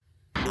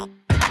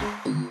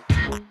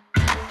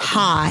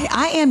Hi,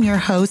 I am your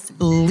host,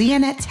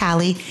 Leonette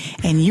Talley,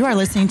 and you are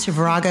listening to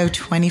Virago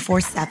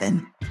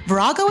 24/7.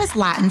 Virago is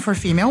Latin for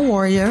female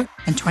warrior,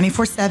 and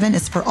 24/7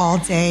 is for all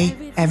day,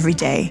 every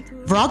day.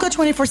 Virago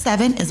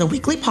 24/7 is a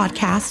weekly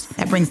podcast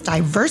that brings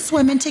diverse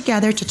women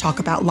together to talk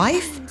about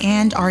life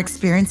and our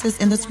experiences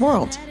in this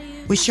world.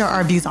 We share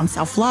our views on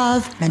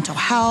self-love, mental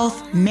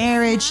health,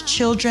 marriage,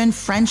 children,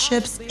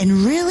 friendships,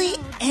 and really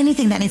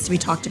anything that needs to be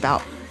talked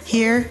about.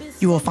 Here,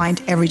 you will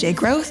find everyday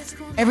growth,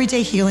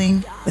 everyday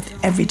healing with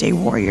everyday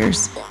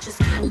warriors. Just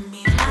give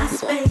me my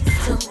space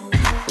to move.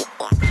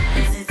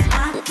 'Cause it's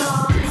my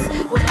thoughts,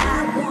 what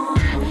I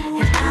want,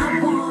 and I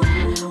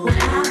want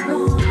what I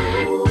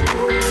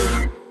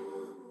want.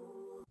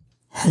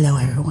 Hello,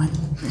 everyone.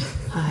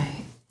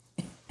 Hi.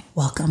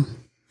 Welcome.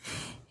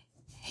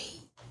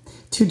 Hey.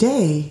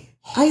 Today,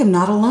 I am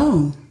not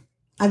alone.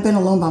 I've been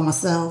alone by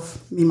myself,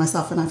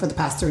 myself, and I for the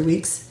past 3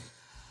 weeks.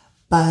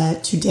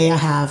 But today I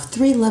have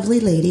 3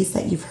 lovely ladies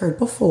that you've heard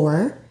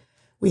before.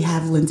 We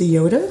have Lindsay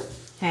Yoder.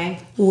 Hey.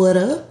 What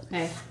up?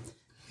 Hey.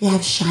 We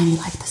have Shiny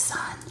like the sun.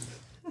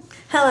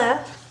 Hello.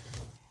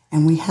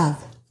 And we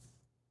have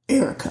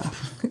Erica.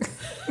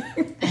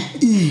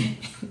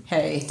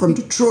 Hey. From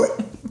Detroit.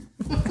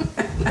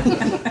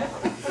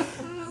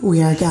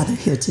 We are gathered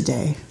here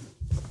today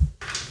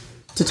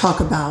to talk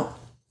about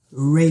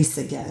race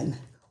again.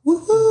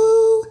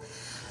 Woohoo!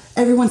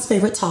 Everyone's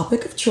favorite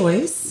topic of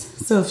choice.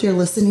 So if you're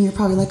listening, you're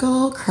probably like,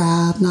 oh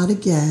crap, not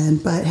again.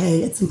 But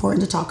hey, it's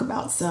important to talk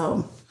about.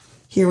 So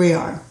here we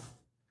are.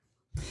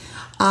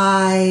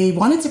 I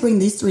wanted to bring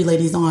these 3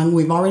 ladies on.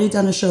 We've already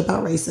done a show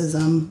about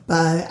racism,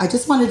 but I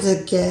just wanted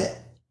to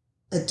get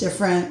a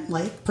different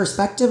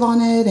perspective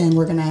on it. And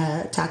we're going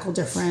to tackle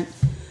different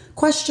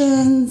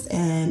questions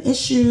and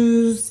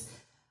issues.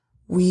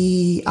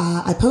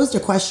 I posed a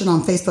question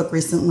on Facebook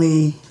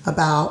recently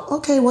about,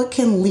 okay, what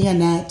can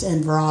Leonette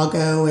and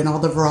Virago and all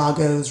the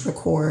Viragos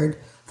record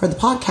for the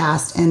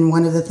podcast? And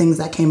one of the things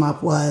that came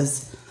up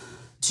was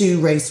 2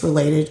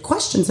 race-related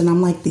questions. And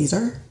I'm like, these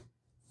are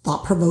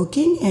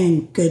thought-provoking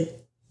and good,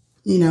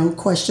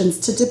 questions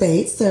to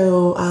debate.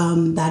 So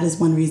that is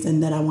one reason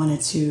that I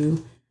wanted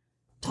to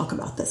talk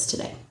about this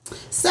today.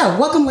 So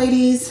welcome,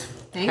 ladies.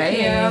 Thank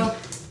you.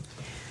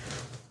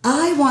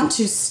 I want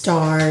to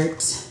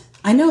start...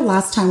 I know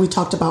last time we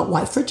talked about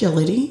white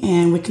fragility,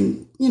 and we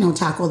can,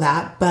 tackle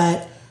that.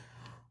 But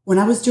when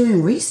I was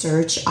doing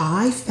research,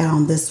 I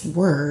found this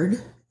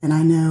word, and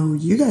I know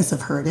you guys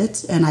have heard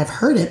it, and I've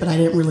heard it, but I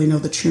didn't really know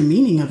the true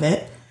meaning of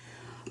it.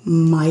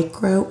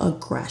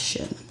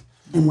 Microaggression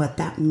and what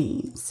that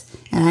means.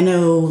 And I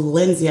know,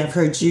 Lindsay, I've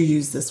heard you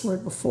use this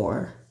word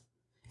before.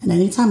 And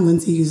anytime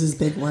Lindsay uses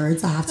big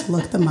words, I have to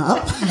look them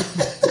up.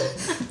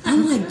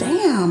 I'm like,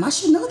 damn, I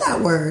should know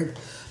that word.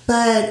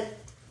 But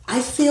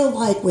I feel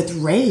like with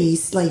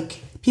race,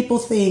 people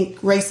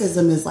think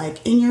racism is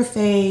in your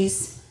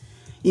face,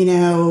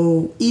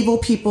 evil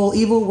people,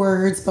 evil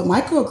words, but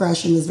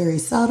microaggression is very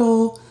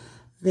subtle,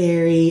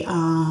 very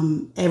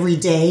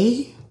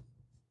everyday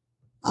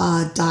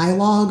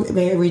dialogue,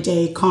 very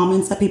everyday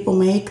comments that people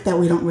make that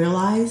we don't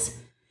realize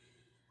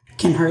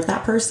can hurt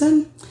that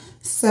person.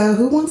 So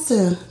who wants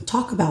to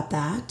talk about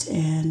that?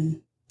 And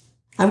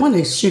I want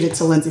to shoot it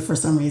to Lindsay for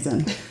some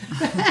reason.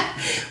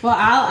 Well,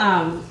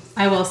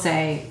 I will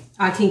say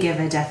I can give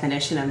a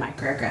definition of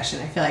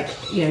microaggression. I feel like,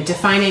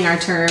 defining our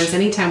terms,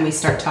 anytime we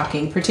start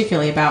talking,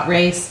 particularly about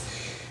race,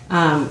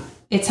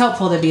 it's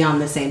helpful to be on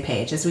the same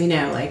page. As we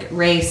know,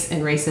 race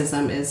and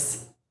racism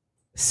is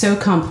so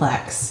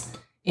complex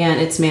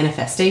and its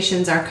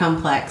manifestations are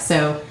complex.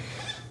 So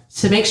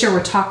to make sure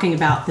we're talking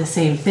about the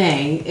same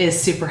thing is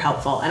super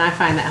helpful. And I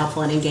find that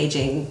helpful in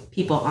engaging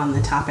people on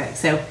the topic.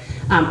 So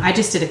I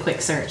just did a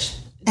quick search.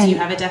 Do you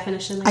have a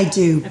definition? I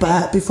do. Okay.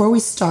 But before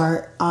we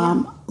start,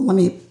 let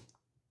me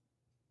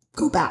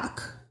go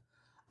back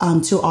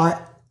to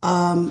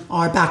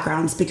our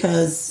backgrounds,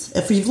 because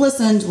if you've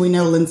listened, we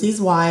know Lindsay's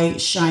white,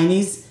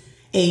 Shiny's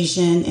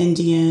Asian,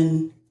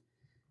 Indian.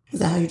 Is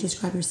that how you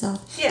describe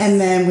yourself? Yes.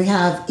 And then we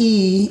have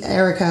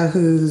Erica,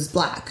 who's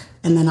black,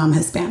 and then I'm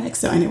Hispanic.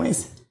 So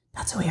anyways,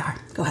 that's who we are.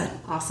 Go ahead.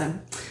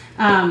 Awesome.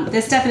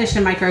 This definition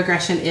of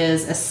microaggression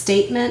is a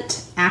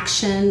statement,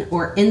 action,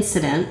 or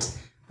incident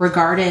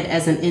regarded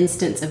as an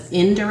instance of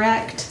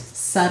indirect,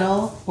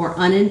 subtle, or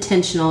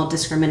unintentional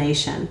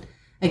discrimination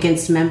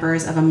against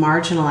members of a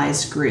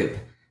marginalized group,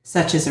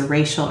 such as a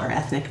racial or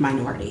ethnic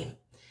minority.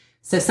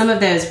 So some of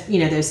those,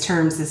 those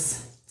terms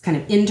is kind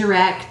of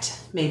indirect,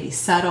 maybe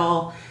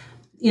subtle.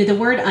 The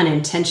word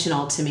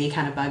unintentional to me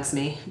kind of bugs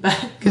me, but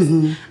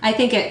I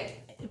think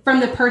from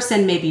the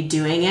person maybe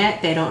doing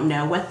it, they don't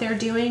know what they're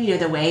doing.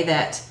 The way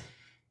that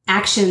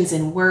actions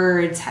and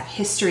words have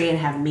history and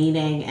have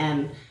meaning,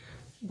 and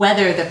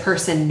whether the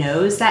person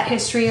knows that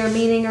history or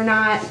meaning or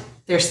not,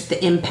 the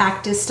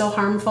impact is still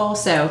harmful.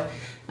 So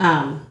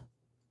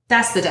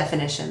that's the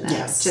definition that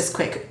I just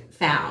quick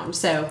found.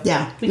 So we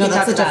can that's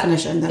talk the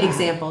definition.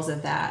 examples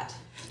of that.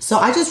 So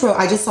I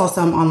just saw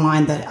some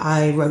online that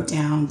I wrote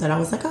down that I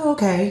was like, oh,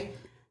 okay.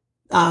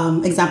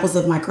 examples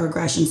of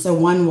microaggression. So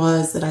one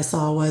that I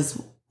saw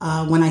was,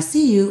 when I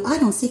see you, I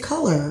don't see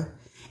color.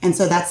 And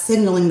so that's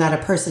signaling that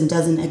a person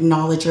doesn't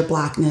acknowledge your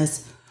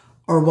Blackness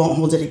or won't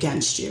hold it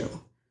against you.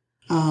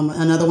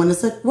 Another one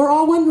is that we're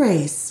all one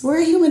race. We're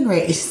a human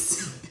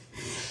race.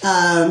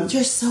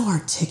 You're so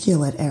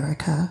articulate,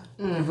 Erica.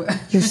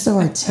 You're so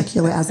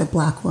articulate as a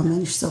Black woman.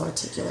 You're so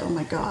articulate. Oh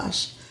my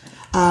gosh.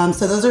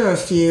 So those are a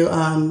few.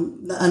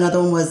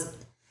 Another one was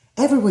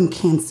everyone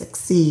can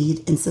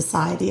succeed in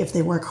society if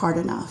they work hard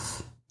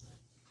enough.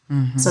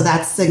 Mm-hmm. So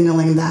that's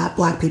signaling that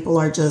Black people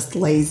are just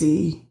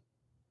lazy,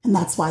 and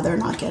that's why they're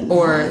not getting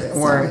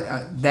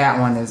that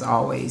one is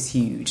always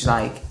huge.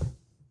 Like,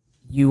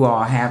 you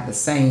all have the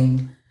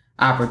same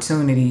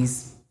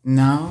opportunities.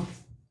 No,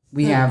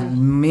 we have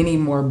many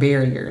more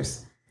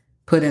barriers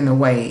put in the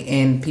way,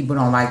 and people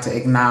don't like to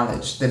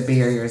acknowledge the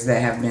barriers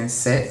that have been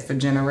set for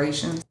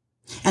generations.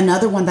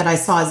 Another one that I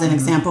saw as an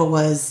example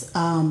was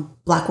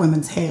Black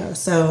women's hair.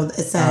 So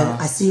it said,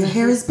 I see your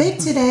hair is big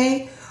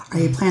today. Are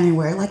you planning to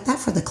wear it like that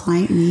for the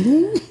client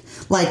meeting?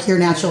 Like, your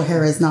natural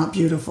hair is not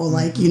beautiful.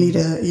 Like, you need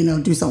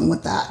to, do something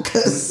with that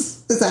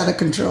because it's out of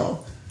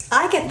control.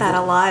 I get that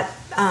a lot.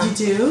 You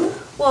do?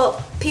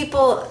 Well,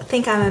 people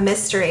think I'm a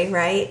mystery,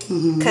 right?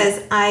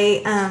 Because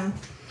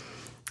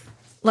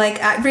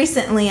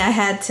recently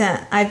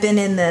I've been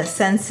in the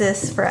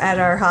census at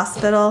our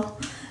hospital.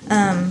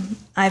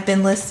 I've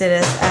been listed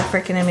as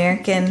African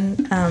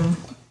American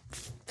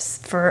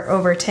for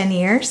over 10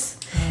 years.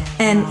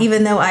 And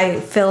even though I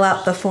fill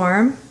out the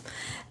form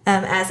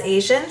as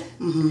Asian,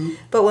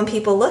 but when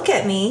people look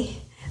at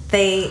me,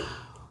 they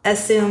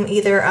assume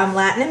either I'm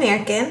Latin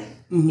American,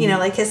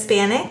 like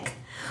Hispanic,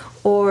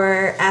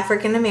 or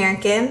African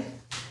American.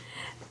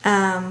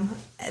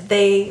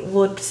 They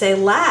would say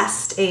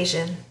last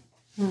Asian.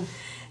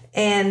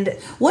 And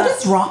what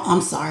is wrong?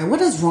 I'm sorry. What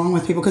is wrong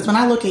with people? Because when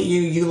I look at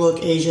you, you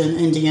look Asian,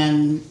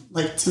 Indian,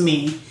 like, to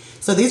me.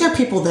 So these are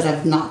people that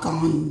have not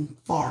gone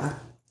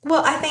far.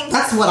 Well, I think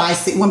that's what I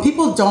see. When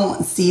people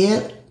don't see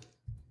it,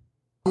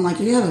 I'm like,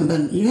 you haven't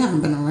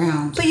been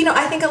around. But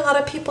I think a lot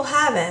of people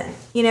haven't.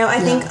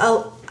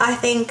 I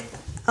think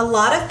a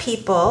lot of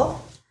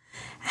people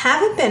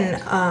haven't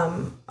been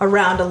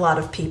around a lot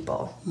of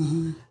people,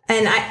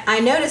 and I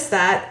noticed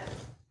that.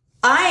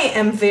 I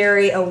am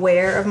very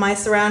aware of my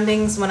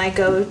surroundings when I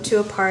go to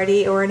a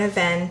party or an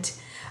event.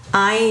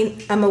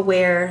 I am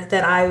aware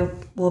that I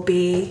will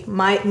be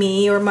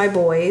me or my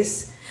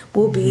boys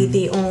will be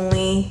the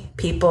only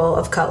people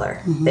of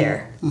color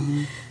there.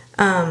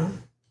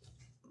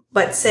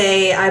 But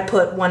say I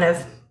put one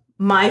of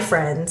my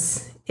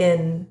friends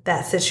in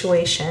that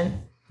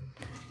situation,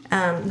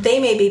 they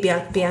may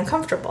be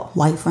uncomfortable.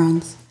 White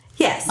friends?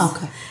 Yes.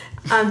 Okay.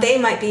 They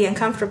might be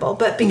uncomfortable,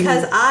 but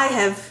because I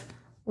have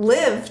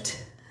lived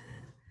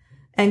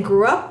and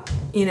grew up,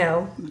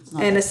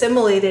 and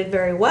assimilated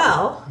very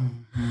well,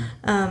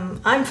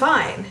 I'm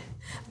fine.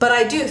 But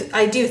I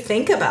do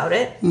think about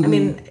it. I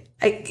mean,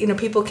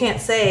 people can't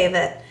say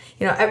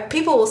that,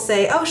 people will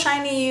say, oh,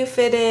 Shiny, you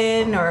fit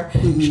in, or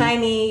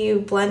Shiny, you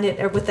blend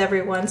it with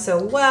everyone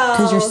so well.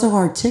 Because you're so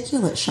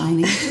articulate,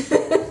 Shiny.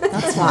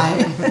 That's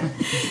why.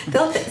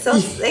 They'll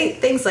say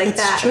things like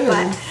that. True.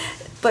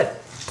 But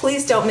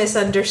please don't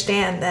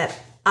misunderstand that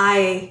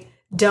I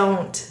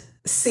don't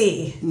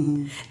see.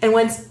 And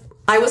when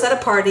I was at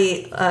a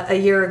party a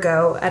year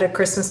ago, at a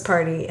Christmas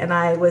party, and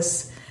I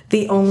was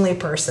the only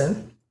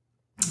person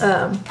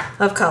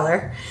of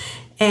color,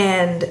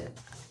 and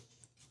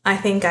I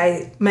think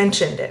I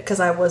mentioned it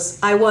because I was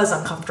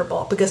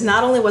uncomfortable, because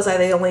not only was I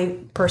the only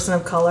person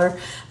of color,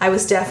 I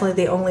was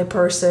definitely the only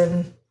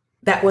person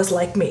that was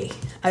like me.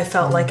 I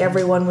felt like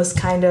everyone was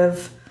kind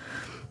of,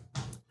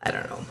 I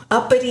don't know,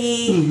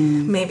 uppity,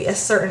 maybe a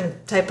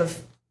certain type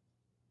of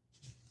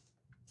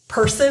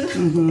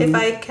person, if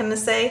I can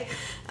say,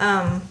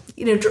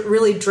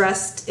 really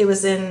dressed. It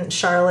was in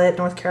Charlotte,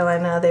 North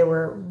Carolina. They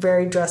were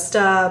very dressed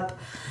up.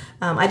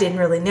 I didn't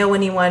really know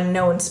anyone.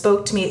 No one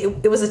spoke to me.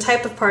 It was a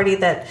type of party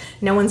that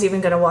no one's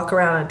even going to walk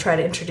around and try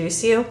to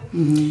introduce you.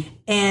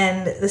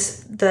 And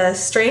the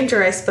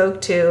stranger I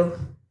spoke to,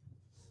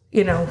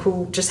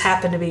 who just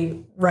happened to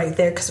be right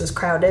there because it was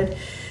crowded,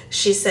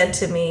 she said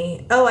to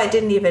me, "Oh, I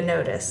didn't even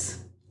notice."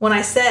 When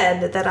I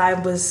said that that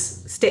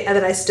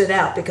I stood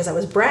out because I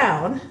was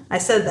brown, I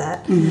said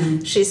that.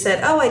 She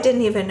said, "Oh, I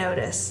didn't even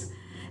notice."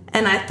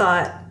 And I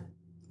thought,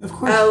 of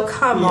course. "Oh,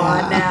 come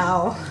on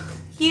now.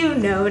 You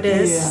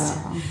noticed."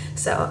 Yeah.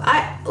 So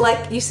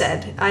like you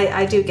said,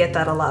 I do get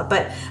that a lot.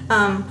 But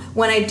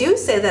when I do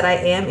say that I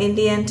am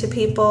Indian to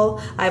people,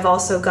 I've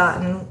also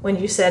gotten, when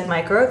you said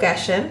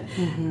microaggression,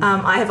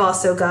 I have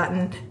also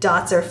gotten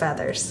dots or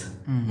feathers.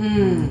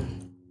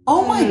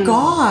 Oh my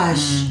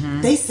gosh.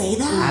 They say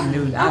that? I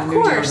knew you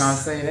were going to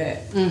say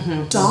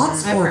that.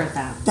 Dots or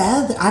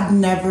feathers? I've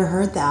never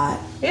heard that.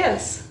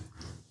 Yes.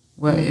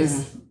 Well,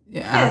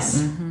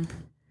 yes.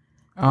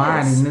 Oh,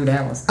 I already knew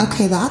that was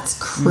okay. That's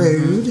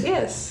crude.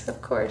 Yes,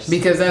 of course.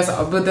 Because that's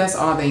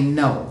all they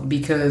know,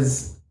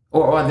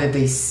 or that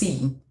they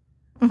see,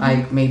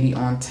 like maybe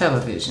on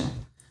television.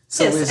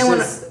 So Yes, it's and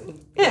just,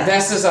 yeah.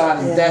 that's just all,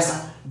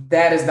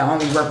 that is the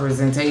only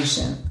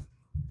representation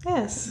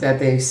Yes. that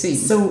they see.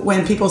 So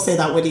when people say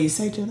that, what do you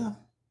say to them?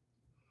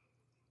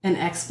 An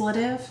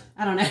expletive?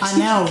 I don't know. I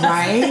know,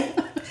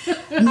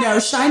 right? No,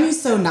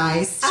 Shiny's so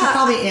nice. She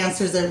probably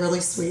answers it really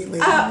sweetly.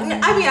 I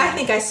mean, I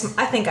think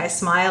I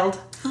smiled.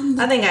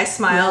 I think I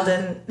smiled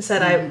and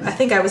said, I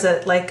think I was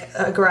at like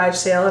a garage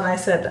sale, and I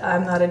said,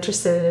 I'm not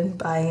interested in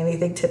buying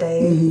anything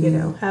today. You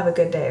know, have a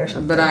good day or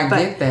something. But I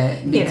get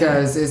that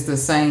because it's the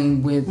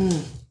same with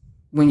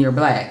when you're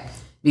black.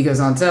 Because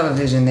on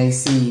television, they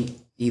see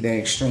either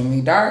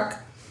extremely dark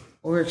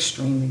or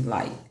extremely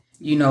light.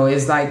 You know,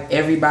 it's like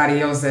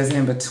everybody else that's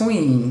in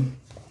between,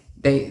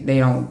 they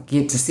don't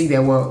get to see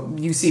that. Well,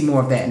 you see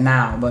more of that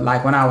now. But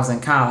like when I was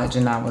in college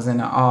and I was in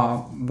an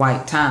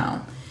all-white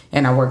town,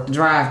 and I worked the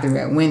drive-thru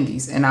at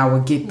Wendy's, and I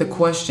would get the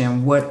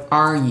question, what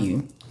are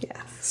you?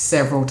 Yes.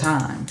 Several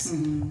times.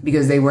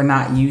 Because they were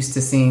not used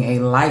to seeing a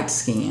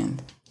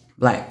light-skinned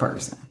black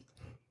person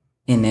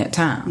in that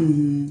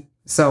town.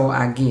 So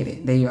I get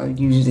it. They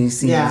usually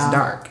see us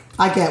dark.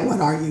 I get what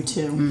are you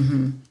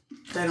too.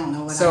 They don't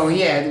know what So I am.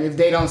 yeah, if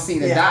they don't see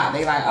the dot,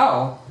 they like,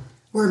 oh.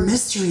 We're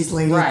mysteries,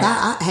 lady. Right.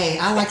 Hey,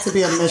 I like to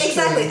be a mystery.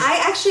 Exactly.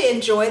 I actually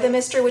enjoy the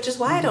mystery, which is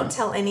why I don't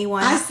tell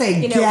anyone. I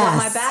say what guess.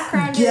 my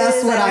background Guess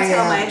is. what I don't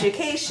tell am. my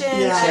education.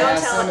 Yeah. I Yeah, don't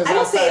as tell. soon as I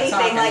don't I say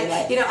start anything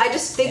talking, like I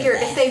just figure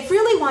if they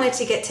really wanted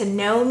to get to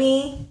know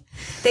me,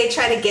 they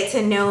try to get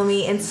to know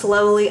me, and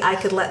slowly I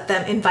could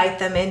invite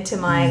them into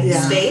my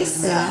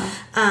space. Yeah.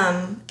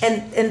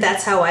 And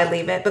that's how I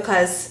leave it,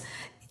 because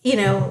you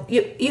know,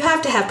 you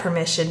have to have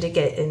permission to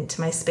get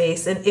into my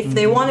space, and if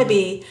they want to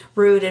be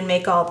rude and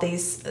make all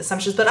these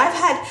assumptions. But I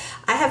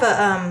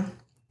have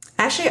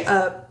actually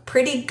a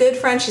pretty good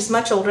friend. She's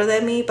much older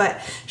than me, but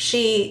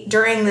she,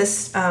 during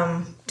this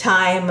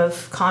time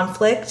of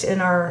conflict in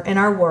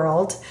our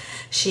world,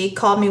 she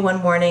called me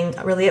one morning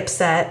really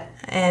upset,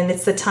 and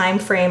it's the time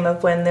frame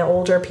of when the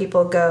older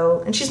people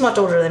go, and she's much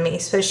older than me,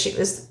 so it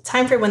was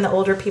time frame when the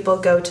older people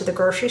go to the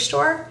grocery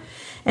store.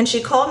 And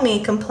she called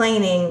me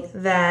complaining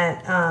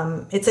that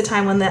it's a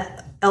time when the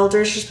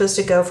elders are supposed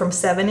to go from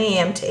 7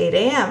 a.m. to 8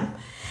 a.m.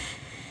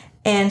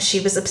 And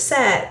she was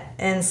upset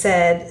and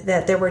said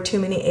that there were too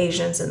many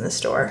Asians in the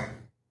store.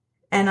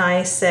 And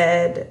I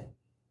said,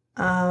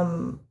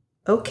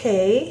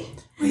 okay.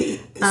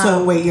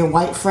 Wait, your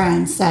white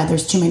friend said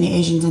there's too many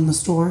Asians in the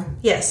store?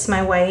 Yes,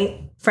 my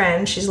white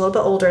friend, she's a little bit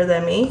older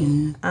than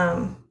me,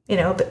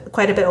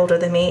 quite a bit older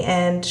than me.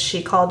 And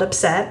she called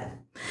upset.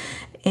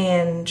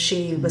 And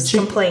she was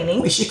complaining.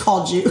 Wait, she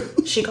called you?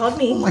 She called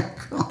me. Oh my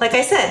God. Like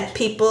I said,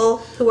 people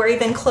who are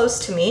even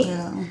close to me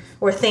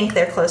or think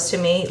they're close to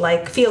me,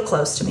 like feel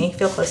close to me,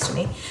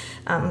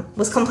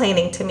 was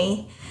complaining to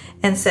me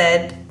and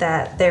said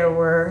that there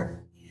were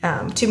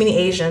too many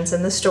Asians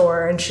in the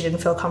store and she didn't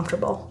feel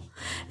comfortable.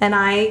 And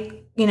I,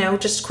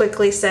 just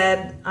quickly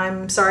said,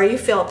 I'm sorry you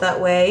felt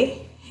that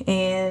way.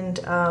 And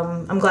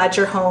I'm glad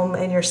you're home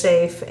and you're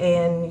safe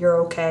and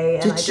you're okay.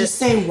 And Did she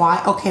say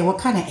why? Okay, what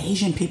kind of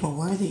Asian people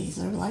were these?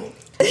 They're like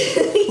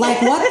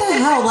what the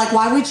hell? Like,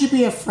 why would you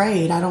be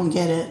afraid? I don't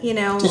get it.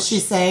 Did she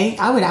say?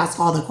 I would ask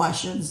all the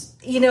questions.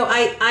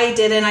 I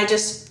didn't. I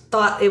just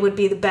thought it would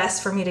be the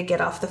best for me to get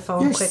off the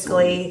phone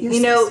quickly.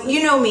 You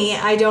know me.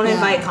 I don't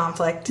invite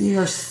conflict.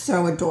 You're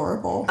so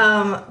adorable.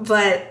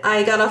 But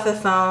I got off the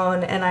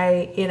phone and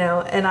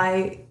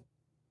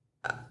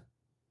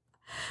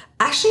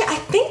Actually, I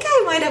think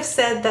I might have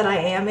said that I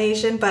am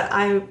Asian, but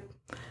I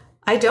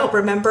don't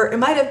remember. It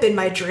might have been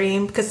my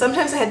dream, because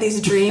sometimes I had these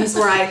dreams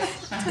where I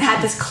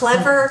had this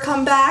clever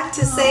comeback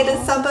to say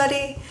to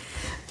somebody.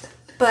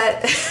 But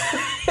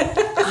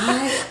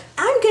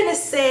I'm going to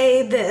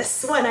say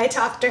this when I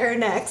talk to her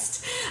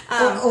next.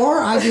 Or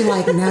I'd be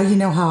like, now you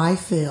know how I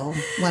feel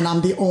when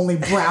I'm the only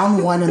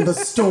brown one in the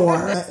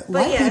store.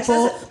 White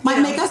people might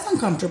make us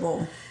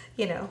uncomfortable.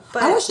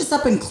 But I was just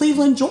up in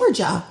Cleveland,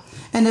 Georgia.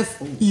 And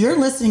if you're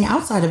listening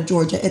outside of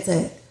Georgia, it's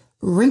a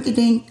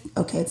rinky-dink.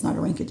 Okay, it's not a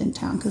rinky-dink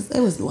town because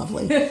it was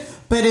lovely.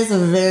 But it's a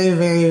very,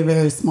 very,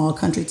 very small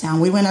country town.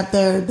 We went up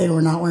there. They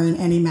were not wearing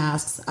any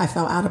masks. I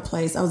felt out of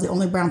place. I was the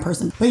only brown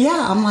person. But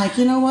yeah, I'm like,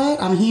 you know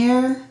what? I'm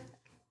here.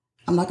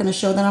 I'm not going to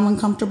show that I'm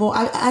uncomfortable.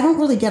 I don't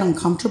really get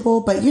uncomfortable,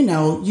 but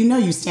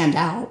you stand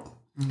out.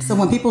 Mm-hmm. So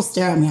when people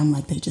stare at me, I'm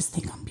like, they just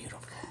think I'm beautiful.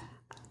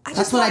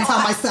 That's what I tell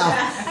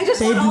myself.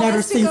 They've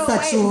never seen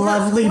such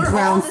lovely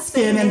brown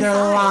skin in their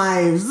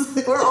lives.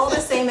 We're all the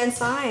same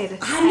inside.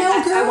 I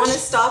know, girl. I want to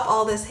stop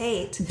all this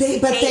hate.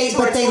 Hate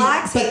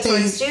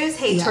towards Jews,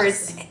 hate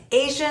towards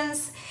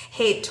Asians,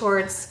 hate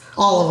towards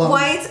all of them.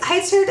 Whites,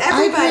 hate towards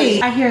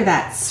everybody. I hear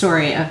that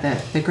story of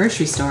the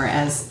grocery store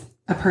as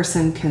a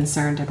person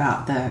concerned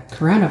about the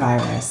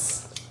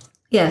coronavirus.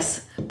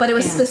 Yes, but it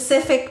was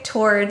specific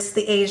towards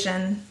the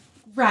Asian.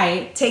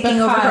 Right. Taking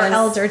over her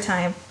elder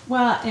time.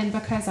 Well, and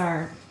because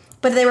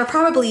But they were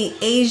probably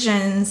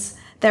Asians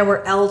that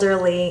were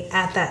elderly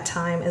at that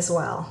time as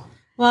well.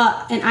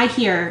 Well, and I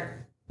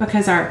hear,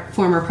 because our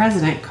former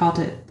president called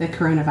it the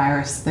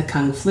coronavirus, the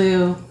Kung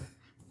flu,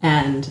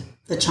 and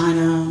the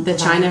China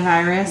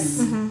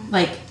virus. Mm-hmm.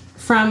 Like,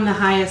 from the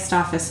highest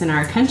office in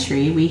our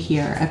country, we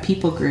hear a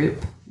people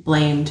group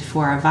blamed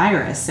for a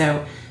virus.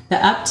 So the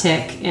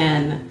uptick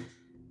in,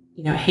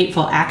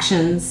 hateful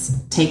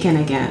actions taken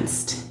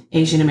against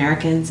Asian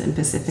Americans and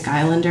Pacific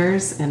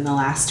Islanders in the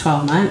last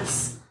 12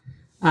 months,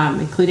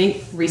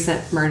 including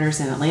recent murders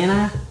in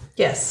Atlanta.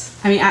 Yes.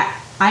 I mean,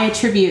 I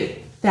attribute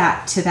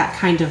that to that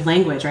kind of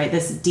language, right?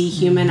 This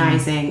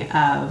dehumanizing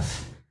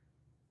of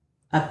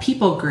a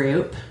people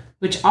group,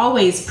 which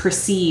always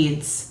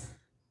precedes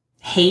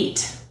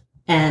hate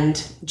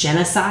and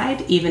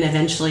genocide, even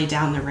eventually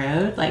down the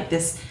road. Like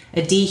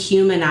a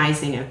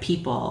dehumanizing of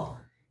people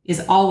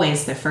is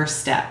always the first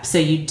step. So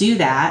you do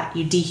that,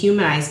 you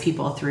dehumanize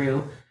people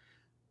through,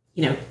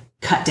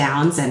 cut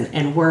downs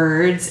and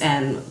words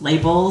and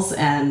labels,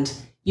 and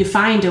you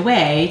find a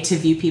way to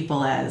view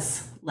people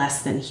as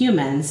less than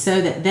human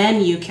so that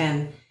then you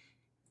can,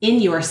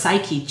 in your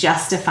psyche,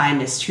 justify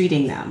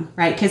mistreating them,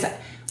 right? Because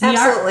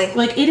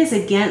it is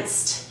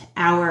against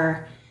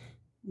our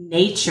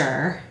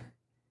nature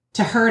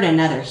to hurt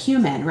another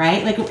human,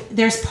 right? Like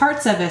there's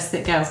parts of us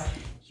that go,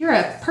 you're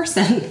a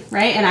person,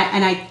 right? And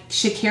I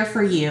should care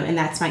for you, and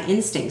that's my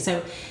instinct.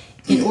 So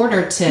in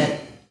order to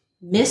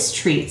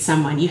mistreat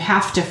someone, you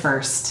have to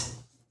first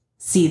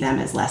see them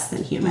as less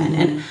than human.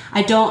 And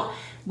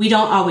we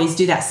don't always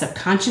do that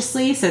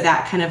subconsciously. So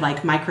that kind of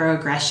like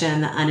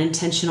microaggression, the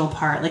unintentional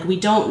part, like we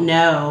don't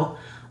know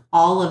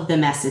all of the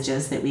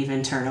messages that we've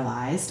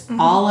internalized,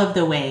 all of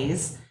the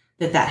ways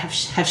that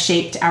have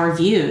shaped our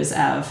views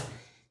of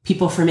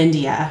people from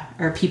India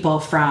or people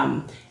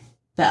from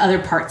the other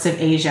parts of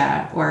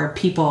Asia or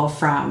people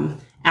from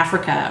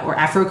Africa or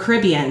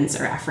Afro-Caribbeans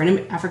or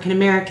African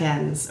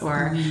Americans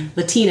or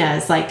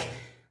Latinas. Like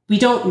we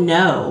don't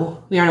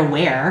know, we aren't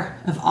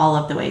aware of all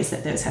of the ways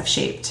that those have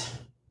shaped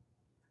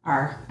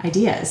our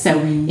ideas. So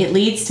it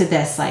leads to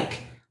this, like,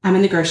 I'm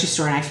in the grocery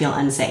store and I feel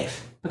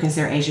unsafe because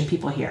there are Asian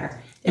people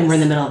here and we're in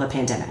the middle of a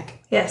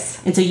pandemic.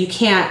 Yes. And so you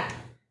can't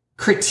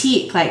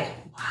critique, like,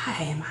 why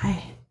am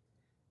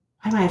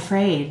I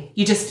afraid?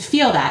 You just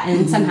feel that,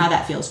 and somehow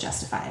that feels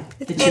justified.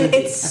 And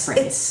it's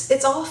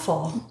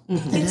awful.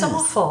 It's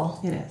awful.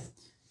 It is.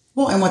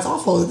 Well, and what's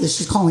awful is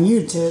she's calling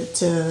you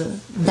to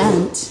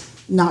vent,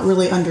 not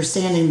really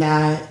understanding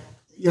that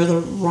you're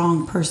the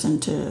wrong person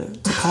to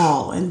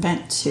call and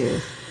vent to.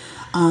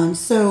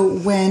 So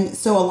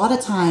a lot of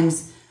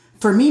times,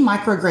 for me,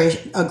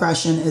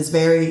 microaggression is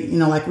very,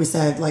 like we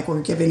said, like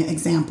we're giving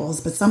examples,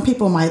 but some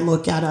people might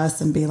look at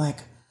us and be like,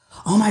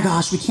 oh my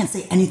gosh, we can't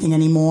say anything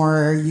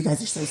anymore. You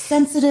guys are so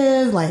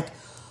sensitive. Like,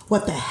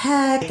 what the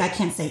heck? I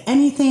can't say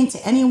anything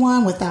to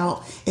anyone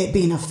without it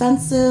being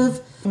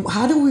offensive.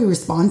 How do we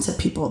respond to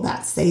people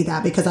that say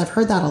that? Because I've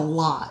heard that a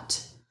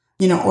lot,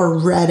 or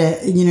read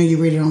it,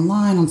 you read it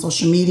online, on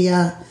social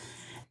media.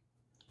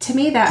 To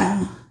me,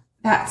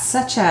 that's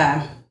such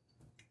an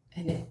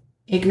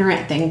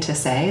ignorant thing to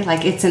say.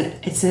 Like it's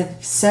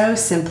a so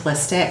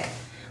simplistic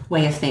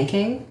way of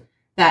thinking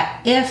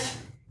that if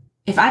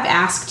I've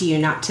asked you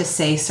not to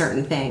say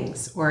certain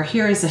things, or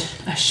here is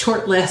a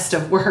short list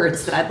of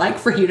words that I'd like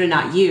for you to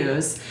not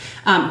use,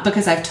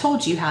 because I've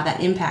told you how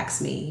that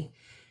impacts me,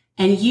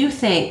 and you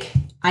think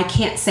I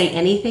can't say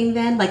anything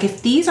then, like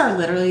if these are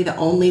literally the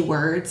only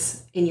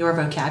words in your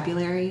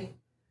vocabulary,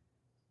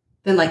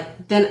 then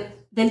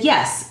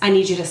yes, I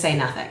need you to say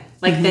nothing.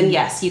 Like then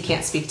yes, you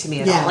can't speak to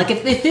me at all. Like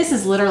if this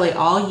is literally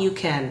all you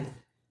can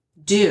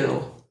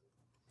do.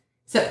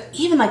 So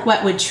even like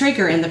what would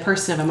trigger in the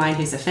person of a mind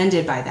who's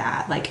offended by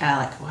that,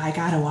 well, I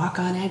gotta walk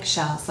on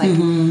eggshells. Like,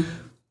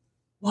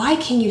 why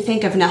can you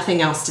think of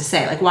nothing else to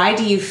say? Like, why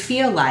do you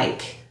feel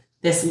like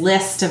this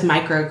list of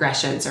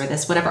microaggressions or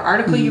this whatever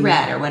article you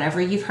read or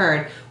whatever you've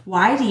heard,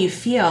 why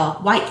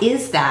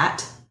is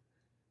that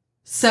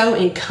so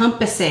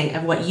encompassing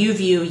of what you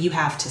view you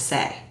have to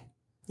say?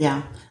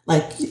 Yeah.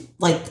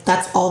 Like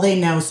that's all they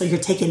know. So you're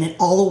taking it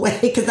all away.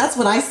 Because that's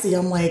what I see.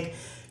 I'm like,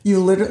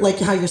 you literally, like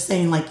how you're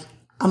saying, like,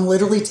 I'm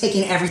literally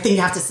taking everything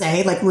you have to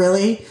say. Like,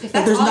 really? If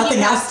that's there's all nothing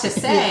else to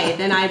say,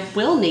 then I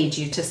will need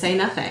you to say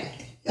nothing.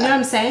 You know what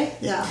I'm saying?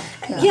 Yeah.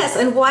 Yes,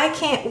 and why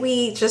can't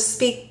we just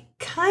speak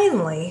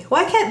kindly?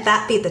 Why can't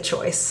that be the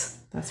choice?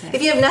 That's right.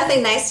 If you have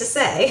nothing nice to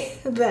say,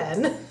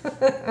 then...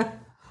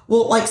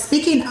 Well, like,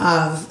 speaking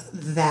of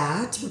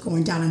that, we're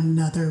going down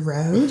another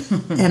road,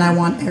 and I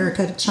want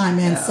Erica to chime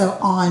in. Yeah. So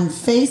on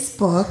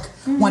Facebook,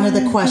 one of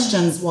the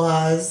questions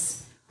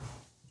was,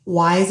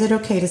 why is it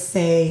not okay to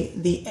say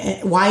the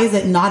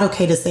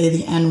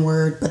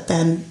N-word, but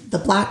then the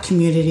Black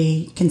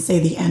community can say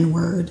the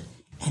N-word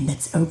and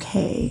it's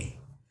okay?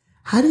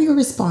 How do you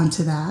respond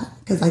to that?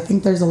 Because I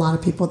think there's a lot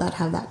of people that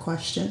have that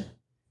question.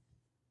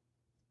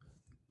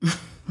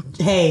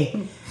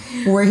 Hey,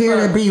 we're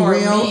here to be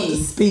real. Me,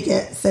 speak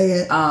it, say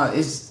it.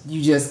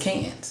 You just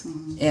can't.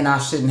 And I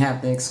shouldn't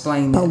have to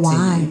explain that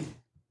why? to you.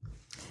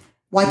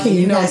 Why can't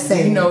you guys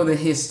say it? You know the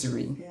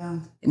history. Yeah.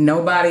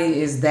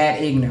 Nobody is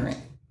that ignorant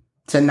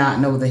to not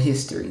know the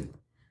history.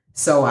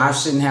 So I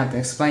shouldn't have to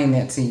explain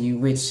that to you,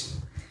 which,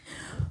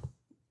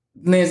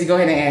 Lindsay, go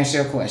ahead and ask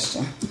your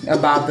question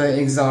about the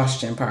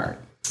exhaustion part.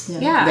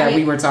 that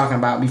we were talking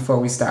about before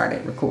we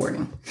started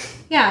recording.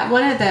 Yeah,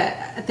 one of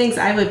the things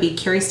I would be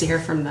curious to hear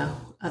from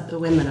the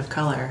women of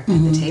color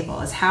at the table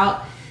is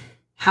how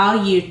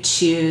you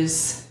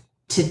choose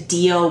to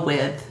deal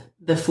with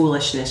the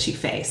foolishness you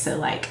face. So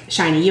like,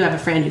 Shiny, you have a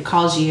friend who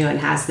calls you and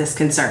has this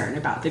concern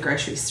about the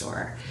grocery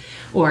store.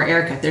 Or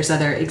Erica, if there's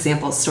other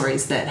example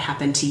stories that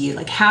happen to you,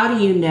 like how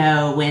do you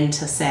know when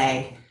to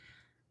say,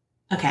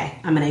 okay,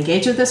 I'm going to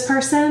engage with this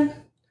person?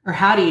 Or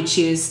how do you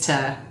choose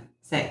to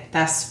say,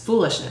 that's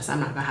foolishness, I'm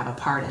not going to have a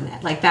part in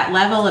it? Like that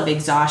level of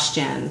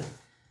exhaustion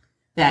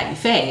that you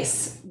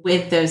face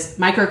with those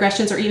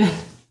microaggressions or even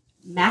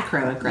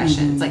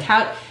macroaggressions. Like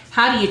how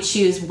do you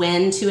choose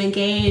when to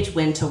engage,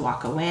 when to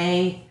walk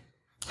away?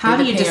 How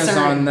do you discern? It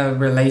depends on the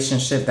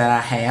relationship that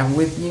I have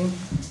with you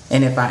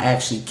and if I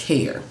actually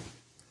care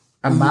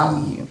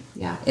about you.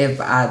 Yeah.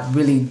 If I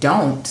really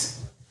don't,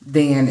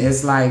 then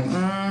it's like,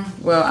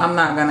 well, I'm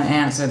not going to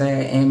answer that,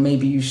 and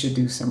maybe you should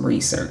do some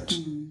research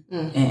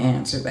and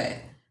answer that.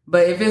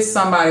 But if it's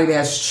somebody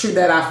that's true,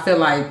 that I feel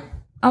like,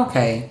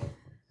 okay,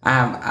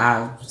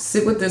 I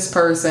sit with this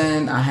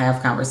person, I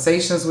have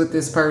conversations with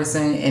this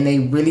person, and they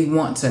really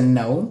want to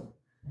know.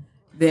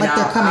 Then like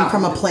they're coming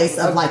from a place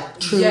of like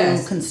true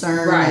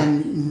concern. Right.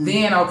 And,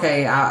 Then,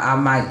 okay, I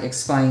might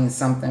explain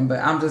something, but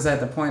I'm just at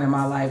the point in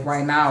my life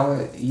right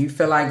now, you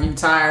feel like you're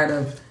tired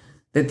of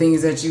the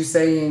things that you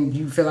say and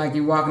you feel like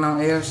you're walking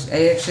on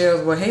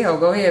eggshells. Well, hell,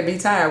 go ahead, be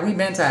tired. We've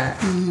been tired.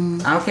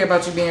 I don't care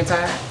about you being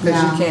tired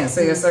because you can't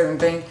say a certain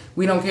thing.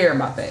 We don't care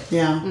about that.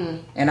 Yeah.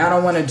 And I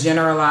don't want to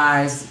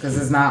generalize because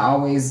it's not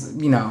always,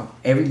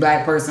 every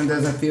black person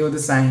doesn't feel the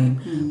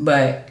same.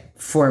 But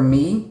for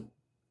me,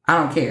 I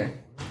don't care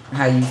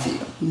how you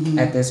feel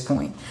at this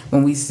point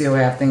when we still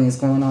have things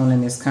going on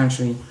in this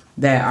country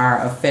that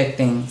are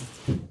affecting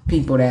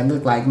people that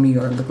look like me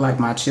or look like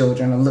my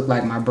children or look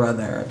like my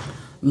brother or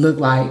look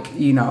like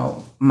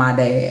my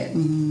dad.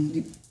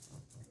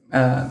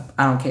 I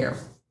don't care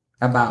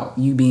about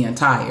you being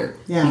tired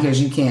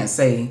because you can't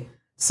say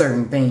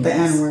certain things. The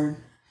N-word.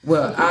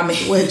 Well, I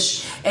mean,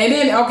 and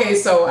then okay,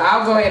 so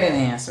I'll go ahead and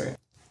answer it.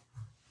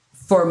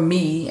 For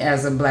me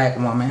as a black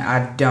woman,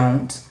 I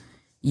don't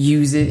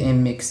use it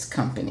in mixed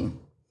company.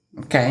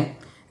 Okay,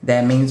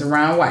 that means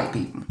around white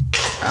people.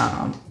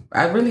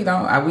 I really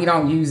don't. We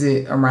don't use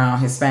it around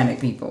Hispanic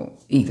people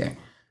either.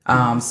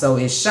 So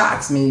it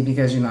shocks me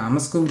because I'm a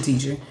school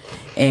teacher,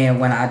 and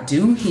when I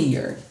do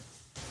hear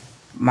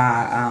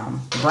my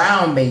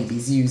brown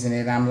babies using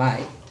it,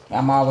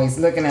 I'm always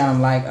looking at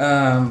them like,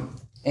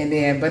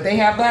 but they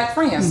have black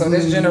friends, so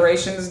this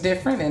generation is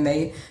different, and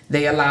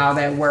they allow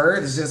that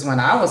word. It's just when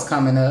I was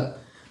coming up,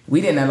 we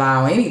didn't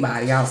allow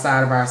anybody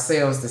outside of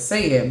ourselves to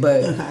say it.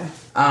 But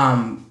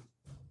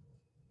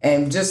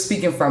and just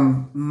speaking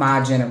from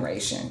my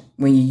generation,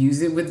 when you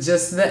use it with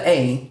just the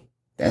A,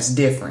 that's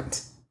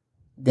different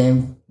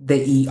than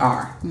the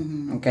ER.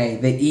 Okay,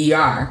 the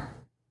ER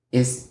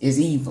is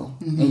evil,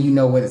 and you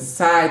know what it's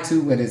tied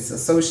to, what it's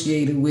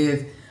associated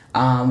with.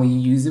 When you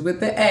use it with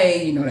the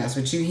A, that's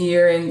what you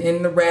hear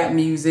in the rap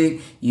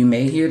music. You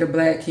may hear the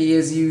black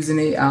kids using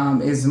it.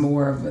 It's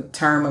more of a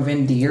term of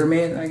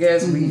endearment, I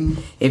guess.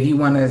 If you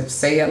want to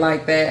say it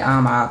like that,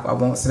 I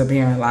won't sit up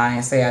here and lie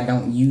and say I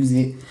don't use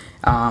it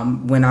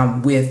when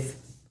I'm with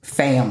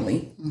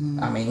family.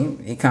 I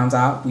mean, it comes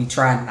out. We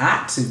try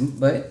not to,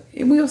 but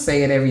we'll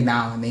say it every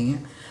now and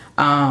then.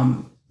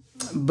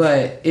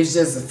 But it's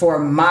just for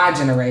my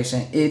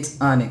generation, it's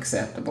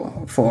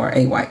unacceptable for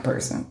a white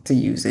person to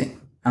use it.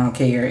 I don't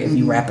care if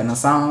you rapping a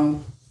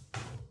song,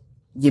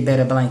 you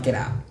better blank it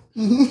out.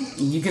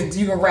 You can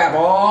rap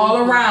all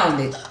around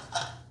it.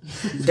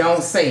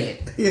 Don't say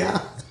it.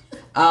 Yeah.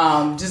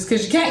 Just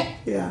because you can't.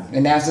 Yeah.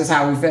 And that's just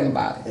how we feel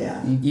about it.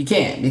 Yeah. You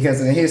can't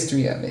because of the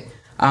history of it.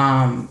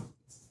 And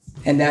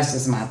that's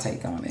just my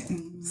take on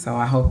it. So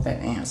I hope that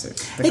answers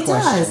the question. It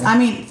does. I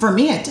mean, for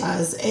me, it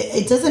does.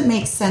 It doesn't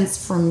make sense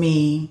for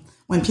me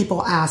when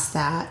people ask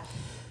that.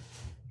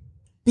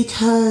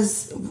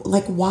 Because,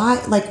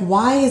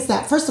 why is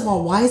that? First of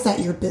all, why is that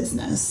your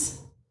business?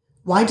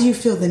 Why do you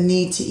feel the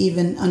need to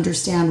even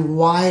understand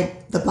why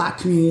the black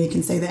community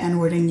can say the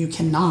N-word and you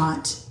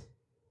cannot?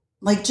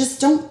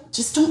 Just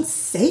don't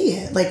say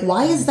it.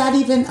 Why is that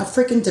even a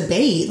freaking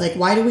debate?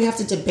 Why do we have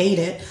to debate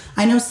it?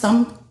 I know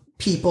some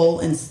people,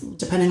 and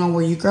depending on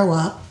where you grow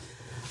up,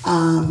 a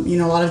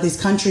lot of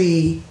these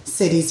country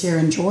cities here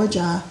in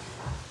Georgia,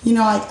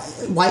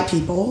 white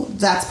people,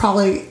 that's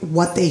probably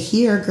what they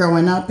hear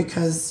growing up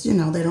because, they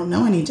don't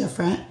know any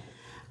different.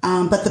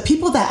 But the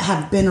people that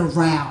have been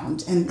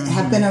around and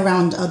have been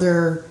around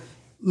other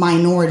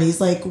minorities,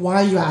 why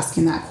are you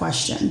asking that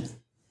question?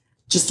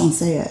 Just don't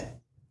say it.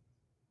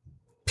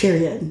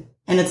 Period.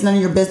 And it's none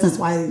of your business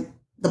why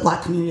the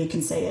black community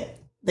can say it.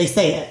 They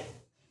say it.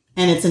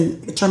 And it's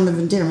a term of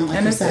endearment,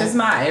 and it's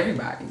not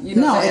everybody.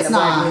 No, it's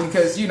not.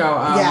 Because,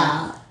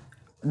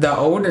 the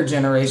older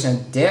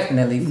generation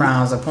definitely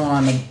frowns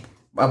upon it.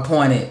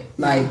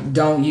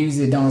 Don't use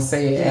it, don't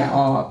say it at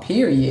all,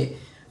 period.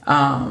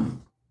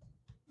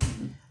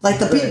 Like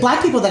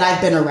black people that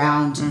I've been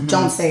around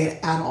don't say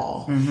it at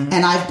all.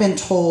 And I've been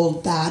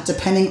told that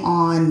depending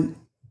on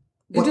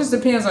it just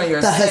depends on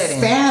your setting.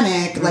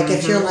 Hispanic, like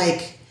if you're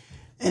like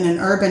in an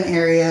urban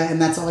area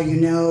and that's all you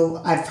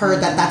know, I've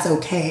heard that that's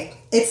okay.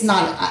 It's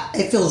not.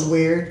 It feels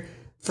weird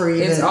for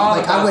you. It's to, all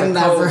like, about I would the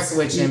never code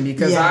switching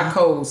because I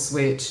code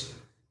switch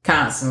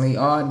constantly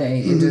all day.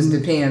 It just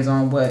depends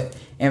on what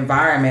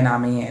environment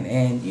I'm in,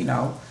 and you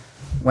know,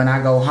 when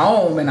I go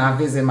home and I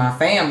visit my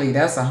family,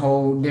 that's a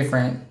whole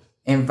different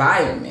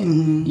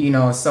environment. You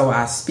know, so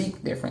I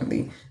speak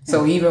differently.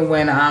 So even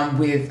when I'm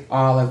with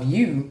all of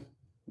you,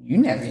 you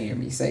never hear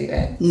me say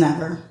that.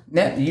 Never.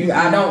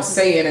 I don't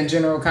say it in a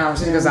general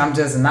conversation because I'm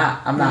just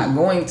not. I'm not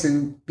going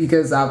to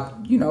because I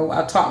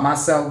taught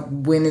myself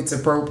when it's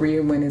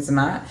appropriate, when it's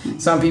not.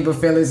 Some people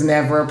feel it's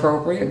never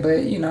appropriate,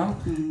 but you know,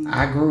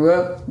 I grew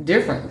up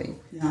differently.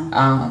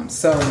 Yeah.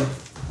 So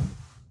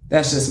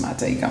that's just my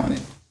take on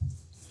it.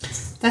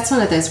 That's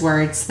one of those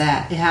words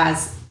that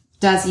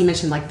you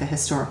mentioned like the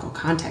historical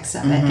context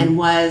of it and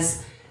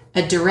was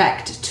a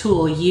direct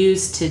tool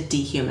used to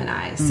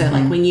dehumanize. So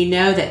like when you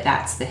know that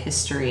that's the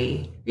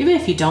history, even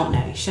if you don't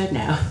know, you should know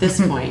at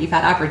this point, you've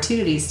had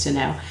opportunities to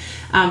know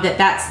that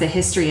that's the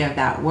history of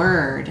that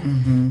word.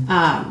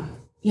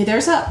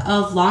 There's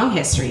a long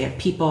history of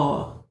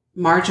people,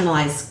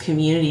 marginalized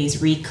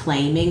communities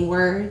reclaiming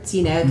words,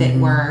 that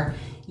were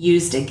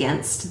used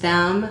against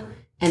them.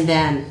 And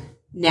then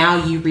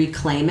now you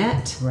reclaim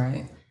it.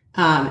 Right.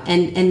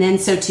 And then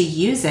so to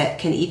use it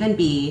can even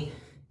be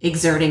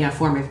exerting a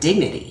form of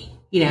dignity,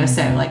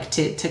 so like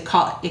to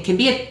call it can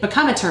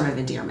become a term of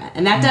endearment.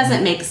 And that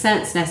doesn't make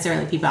sense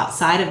necessarily to people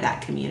outside of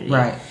that community.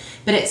 Right.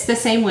 But it's the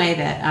same way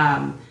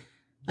that,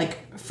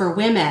 like for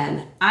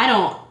women, I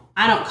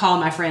don't call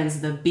my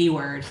friends the B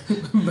word,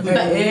 but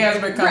it has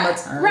become a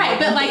term. Right.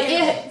 But like,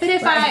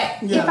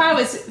 if I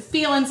was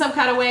feeling some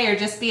kind of way or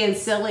just being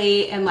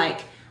silly and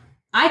like,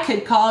 I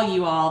could call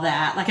you all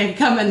that. Like I could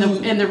come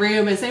in the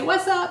room and say,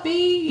 "What's up,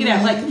 B?"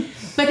 Like,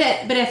 but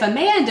if a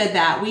man did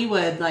that, we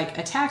would like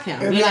attack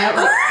him.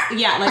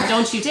 Like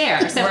don't you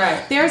dare. So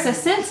there's a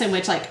sense in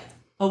which like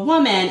a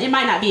woman, it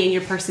might not be in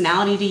your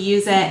personality to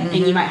use it, and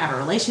you might have a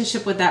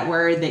relationship with that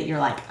word that you're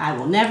like, I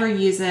will never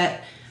use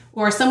it.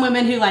 Or some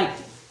women who like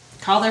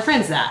call their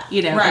friends that,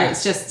 and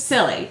it's just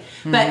silly.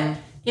 But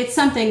it's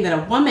something that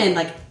a woman,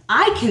 like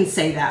I can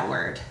say that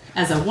word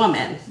as a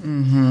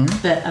woman,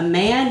 but a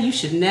man, you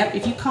should never,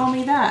 if you call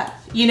me that,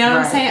 what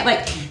I'm saying?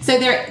 Like, so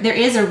there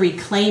is a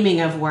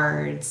reclaiming of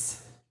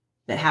words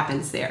that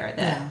happens there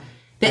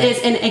that is,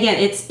 and again,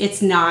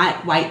 it's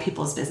not white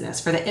people's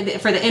business for the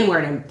N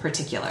word in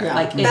particular.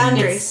 Like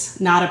boundaries, it's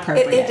not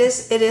appropriate.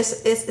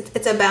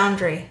 It's a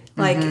boundary.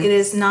 Like it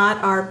is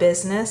not our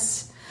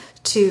business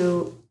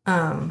to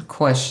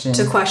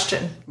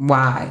question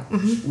why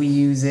we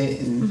use it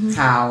and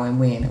how and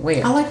when and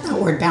where. I like that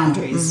word,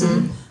 boundaries.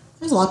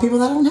 There's a lot of people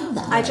that don't have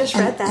that. I just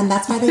read that. And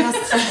that's why they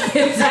asked.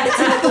 It's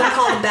a book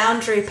called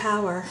Boundary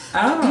Power.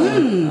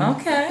 Oh,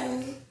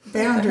 okay.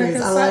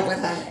 Boundaries. I like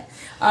that.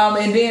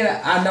 And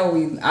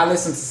then I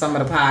listened to some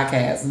of the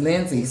podcasts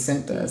Lindsay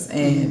sent us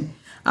and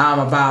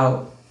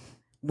about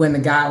when the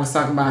guy was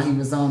talking about he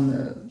was on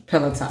the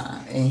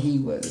Peloton and he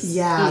was.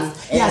 Yeah.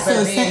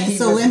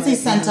 So Lindsay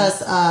sent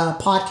us a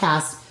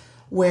podcast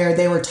where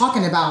they were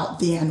talking about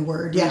the N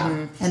word,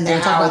 and they were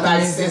talking about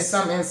like in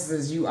some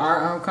instances you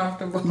are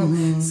uncomfortable.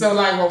 So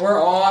like when we're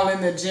all in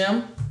the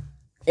gym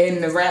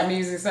and the rap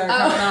music started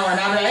coming on, and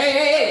I'm like,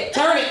 hey,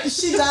 turn it.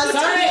 She does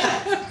turn it.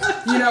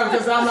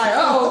 Because I'm like,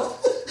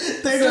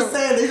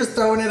 they're just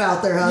throwing it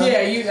out there, huh?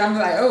 Yeah, I'm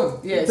like,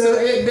 So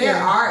there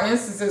are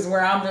instances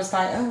where I'm just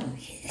like,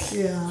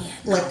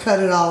 like cut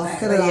it off,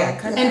 cut it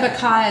off. And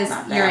because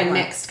you're in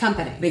mixed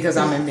company. Because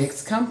I'm in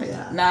mixed company.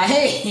 Yeah. Now,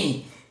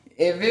 hey.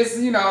 If it's,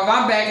 if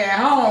I'm back at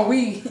home,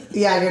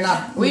 you're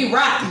not. We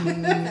rock.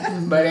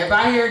 But if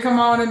I hear it come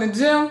on in the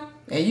gym,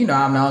 and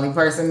I'm the only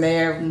person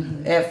there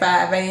at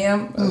 5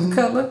 a.m. of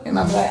color, and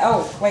I'm like,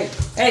 oh, wait,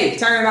 hey,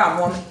 turn it off,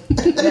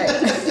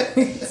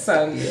 woman.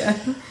 So, yeah.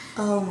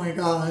 Oh, my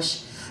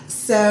gosh.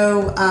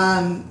 So,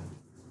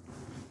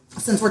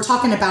 since we're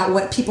talking about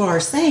what people are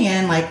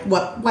saying, like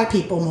what white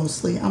people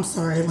mostly, I'm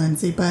sorry,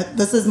 Lindsay, but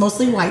this is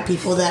mostly white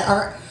people that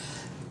are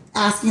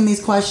asking these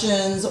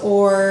questions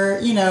or,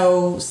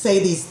 say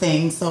these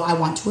things. So I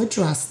want to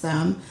address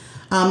them.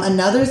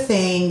 Another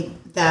thing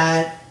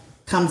that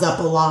comes up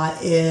a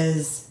lot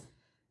is,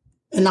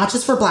 and not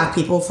just for black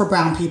people, for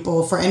brown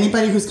people, for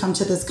anybody who's come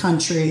to this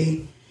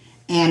country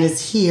and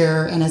is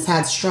here and has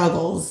had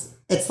struggles,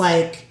 it's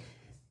like,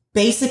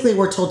 basically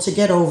we're told to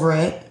get over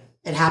it.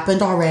 It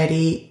happened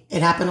already.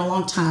 It happened a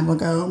long time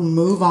ago.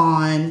 Move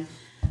on.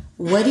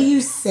 What do you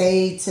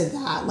say to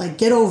that? Like,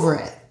 get over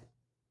it.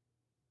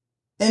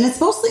 And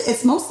it's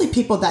mostly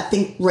people that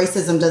think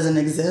racism doesn't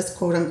exist,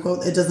 quote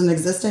unquote. It doesn't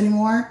exist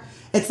anymore.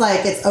 It's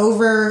like, it's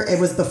over. It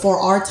was before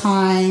our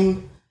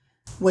time.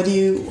 How do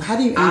you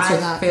answer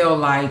that? I feel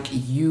like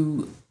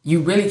you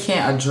really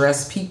can't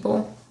address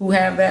people who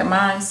have that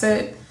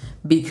mindset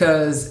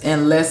because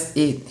unless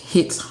it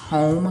hits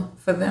home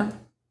for them,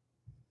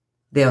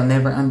 they'll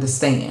never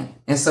understand.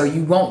 And so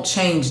you won't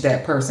change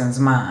that person's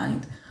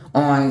mind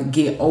on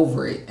get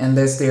over it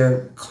unless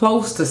they're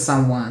close to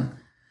someone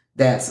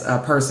that's a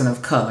person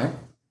of color.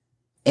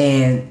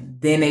 And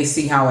then they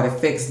see how it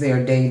affects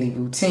their daily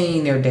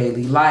routine, their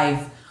daily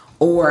life,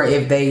 or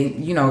if they,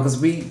 because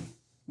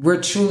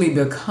we're truly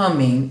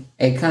becoming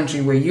a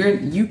country where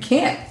you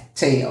can't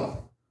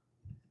tell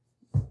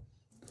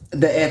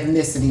the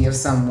ethnicity of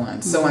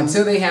someone. So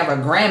until they have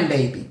a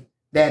grandbaby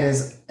that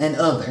is an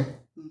other,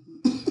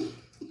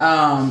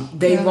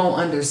 they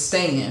won't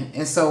understand.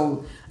 And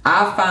so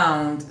I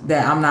found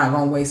that I'm not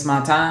going to waste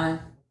my time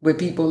with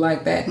people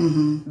like that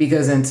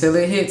because until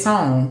it hits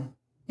home,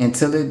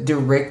 until it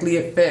directly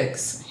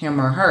affects him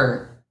or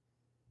her,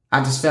 I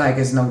just feel like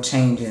there's no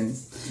change in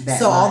that.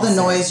 So all the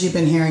noise you've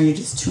been hearing, you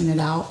just tune it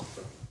out?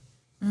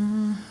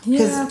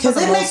 Because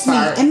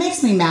it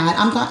makes me mad.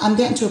 I'm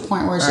getting to a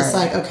point where it's just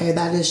like, okay,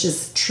 that is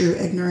just true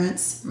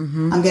ignorance.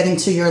 I'm getting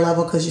to your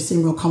level because you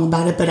seem real calm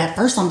about it. But at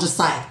first I'm just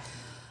like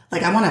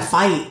I want to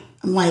fight.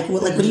 I'm like,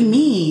 what do you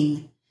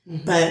mean?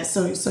 But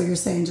so you're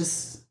saying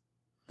just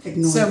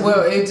ignore them.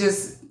 Well, it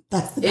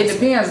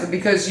depends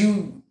because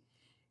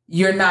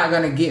you're not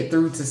going to get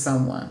through to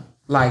someone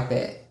like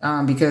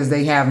that because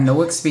they have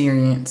no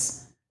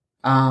experience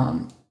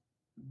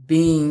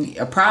being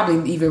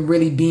probably even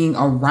really being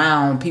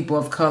around people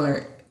of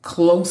color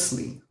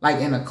closely,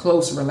 like in a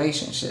close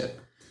relationship.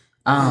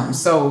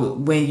 So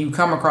when you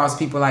come across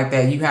people like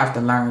that, you have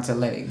to learn to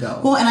let it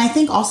go. Well, and I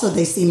think also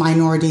they see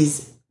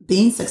minorities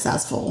being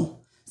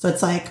successful. So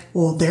it's like,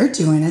 well, they're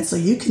doing it, so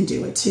you can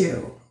do it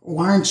too.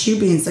 Why aren't you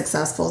being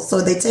successful?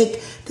 So they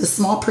take the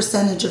small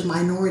percentage of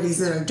minorities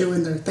that are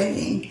doing their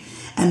thing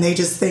and they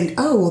just think,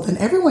 oh, well, then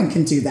everyone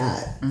can do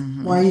that.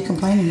 Why are you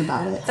complaining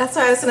about it? That's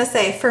what I was going to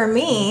say. For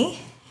me,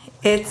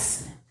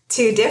 it's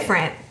two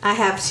different. I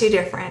have two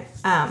different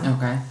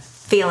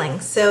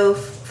feelings. So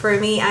for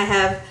me, I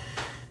have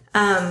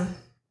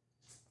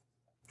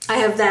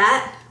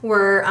that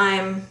where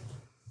I'm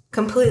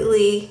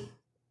completely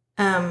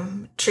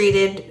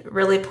treated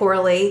really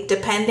poorly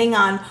depending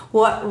on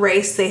what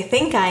race they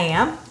think I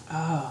am.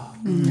 Oh,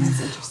 that's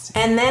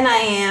interesting. And then I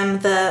am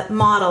the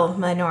model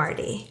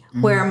minority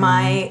where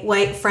my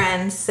white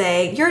friends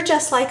say, you're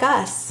just like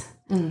us.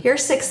 You're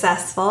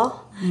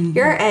successful.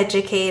 You're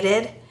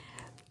educated.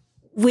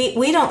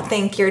 We don't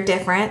think you're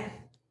different.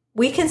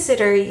 We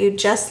consider you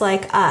just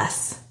like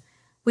us.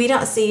 We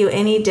don't see you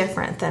any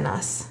different than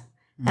us.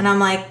 And I'm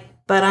like,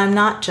 but I'm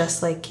not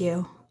just like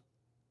you.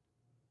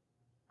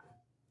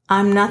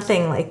 I'm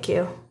nothing like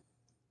you.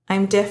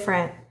 I'm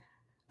different.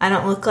 I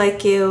don't look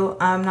like you.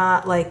 I'm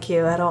not like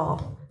you at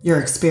all. Your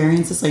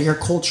experiences, like your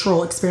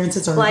cultural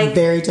experiences are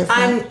very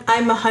different.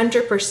 I'm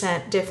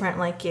 100% different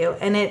like you.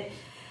 And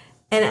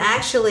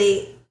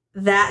actually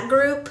that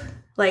group,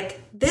 like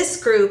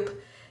this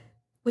group,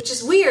 which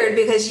is weird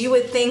because you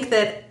would think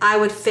that I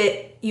would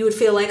fit, you would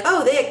feel like,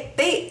 oh,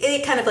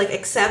 they kind of like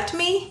accept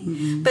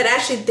me. But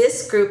actually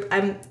this group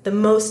I'm the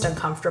most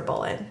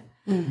uncomfortable in.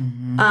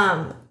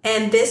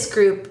 And this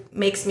group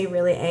makes me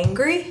really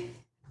angry.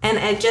 And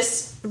I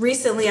just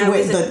recently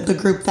the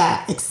group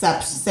that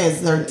accepts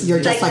says you're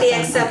just like the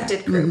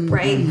accepted group,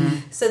 right?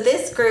 So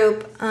this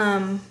group,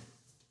 I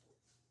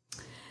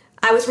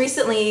was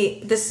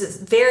recently. This is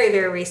very,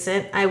 very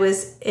recent. I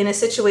was in a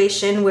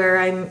situation where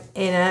I'm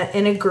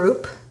in a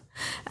group.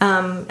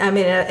 I'm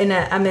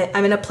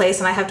in a place,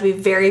 and I have to be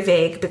very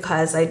vague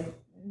because I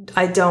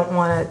don't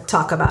want to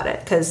talk about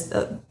it because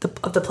of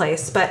the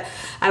place. But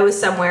I was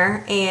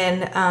somewhere,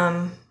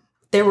 and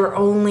there were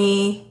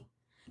only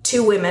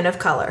two women of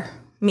color,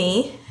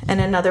 me and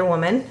another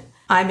woman.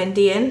 I'm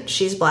Indian,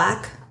 she's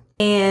black.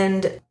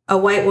 And a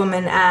white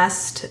woman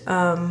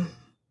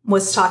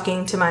was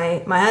talking to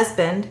my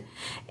husband,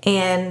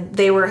 and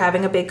they were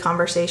having a big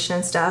conversation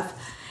and stuff.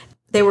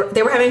 They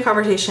were having a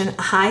conversation.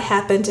 I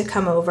happened to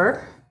come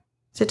over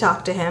to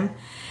talk to him.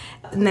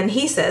 And then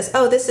he says,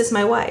 "Oh, this is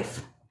my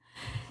wife."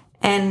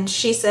 And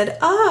she said,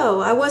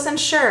 "Oh, I wasn't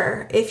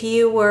sure if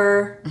you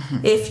were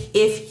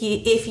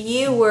if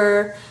you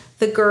were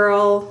the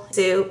girl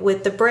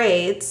with the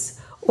braids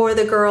or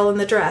the girl in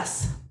the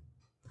dress."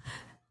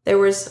 There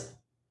was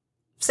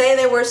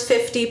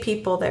 50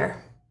 people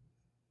there.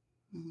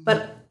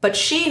 But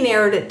she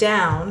narrowed it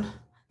down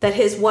that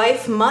his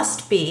wife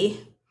must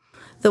be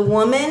the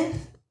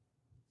woman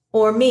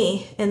or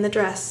me in the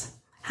dress.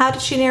 How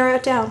did she narrow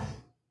it down?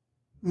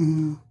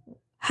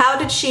 How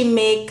did she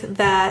make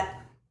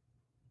that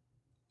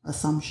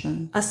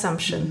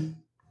assumption?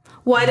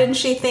 Why didn't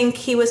she think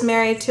he was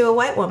married to a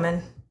white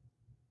woman?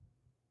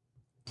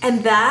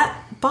 And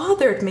that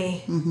bothered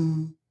me.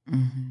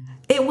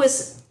 It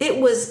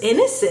was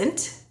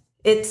innocent.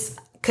 It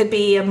could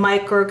be a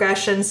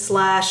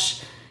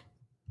microaggression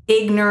 /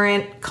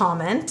 ignorant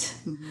comment,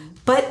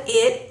 but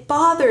it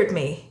bothered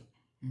me.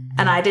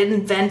 And I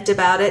didn't vent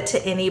about it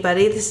to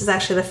anybody. This is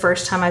actually the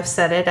first time I've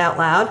said it out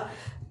loud,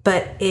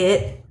 but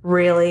it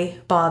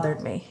really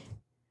bothered me.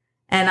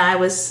 And I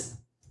was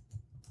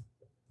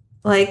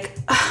like,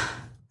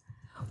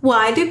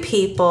 why do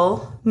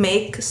people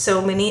make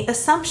so many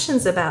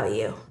assumptions about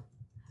you?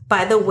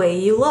 by the way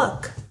you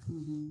look.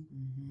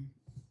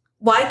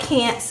 Why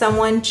can't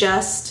someone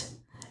just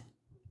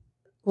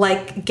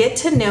like get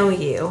to know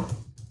you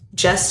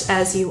just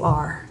as you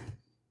are?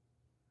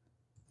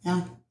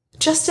 Yeah.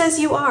 Just as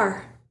you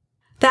are.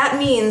 That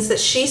means that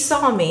she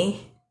saw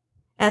me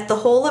at the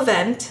whole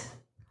event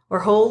or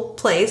whole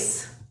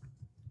place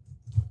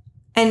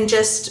and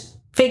just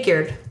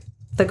figured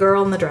the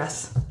girl in the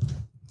dress.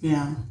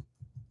 Yeah.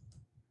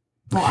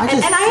 Well,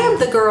 And I am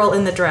the girl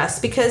in the dress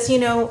because, you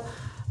know,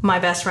 my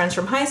best friends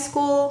from high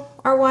school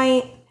are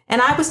white,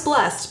 and I was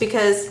blessed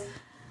because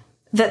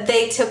that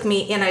they took me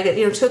in,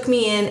 took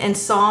me in and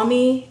saw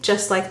me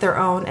just like their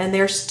own, and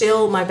they're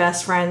still my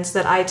best friends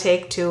that I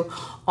take to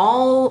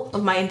all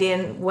of my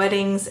Indian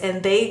weddings,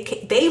 and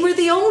they were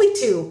the only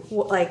two.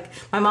 Like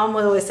my mom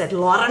would always said,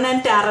 Lauren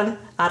and Darren,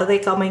 are they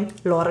coming?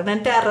 Lauren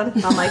and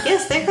Darren. I'm like,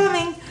 yes, they're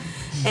coming.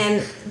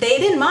 And they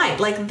didn't mind.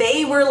 Like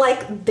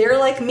they're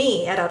like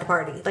me at a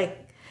party. Like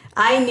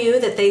I knew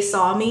that they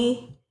saw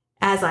me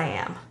as I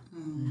am.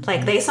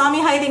 Like they saw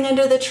me hiding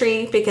under the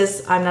tree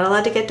because I'm not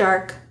allowed to get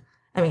dark.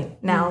 I mean,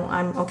 now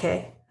I'm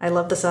okay. I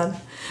love the sun.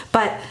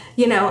 But,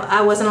 you know,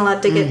 I wasn't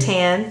allowed to get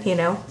tan, you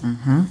know.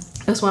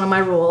 It was one of my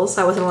rules.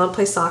 I wasn't allowed to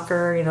play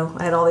soccer, you know.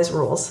 I had all these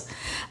rules.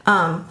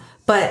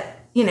 But,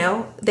 you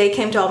know, they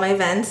came to all my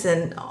events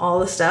and all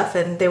the stuff,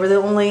 and they were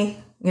the only,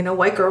 you know,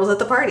 white girls at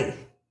the party.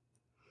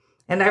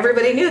 And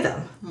everybody knew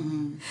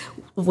them.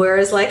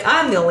 Whereas, like,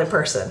 I'm the only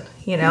person,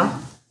 you know.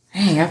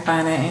 Dang, I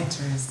find that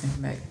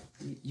interesting. Like,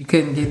 you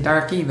couldn't get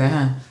dark either,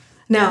 huh?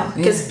 No,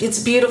 because it's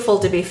beautiful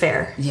to be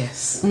fair.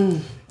 Yes.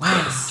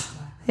 Wow.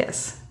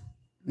 Yes.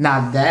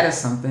 Now that is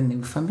something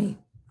new for me.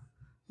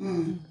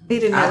 You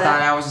didn't know I that? thought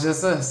that was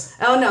just us.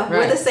 Oh, no. Right.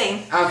 We're the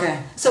same. Okay.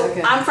 So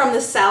okay. I'm from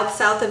the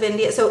south of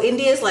India. So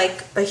India is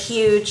like a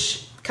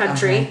huge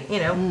country, you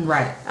know.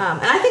 Right.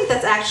 And I think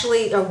that's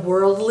actually a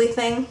worldly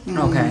thing.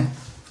 Okay.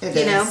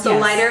 You know, the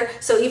Yes. lighter.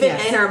 So even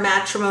Yes. in our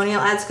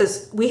matrimonial ads,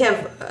 because we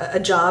have a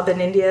job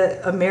in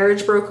India, a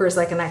marriage broker is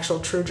like an actual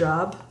true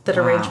job that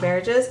arrange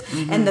marriages.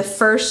 And the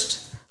first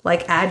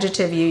like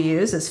adjective you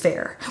use is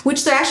fair,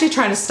 which they're actually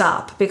trying to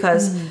stop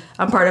because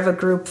I'm part of a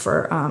group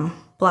for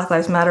Black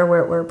Lives Matter.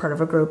 We're part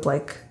of a group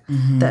like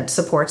that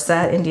supports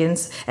that,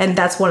 Indians. And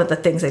that's one of the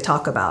things they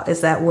talk about is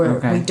that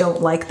we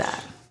don't like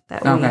that.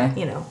 That we,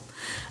 you know,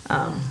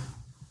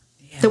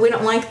 that we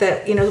don't like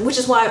that, you know, which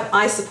is why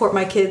I support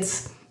my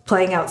kids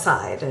playing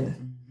outside,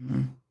 and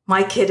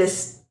my kid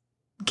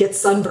gets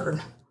sunburn,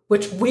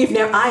 which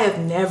I have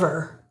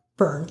never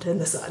burned in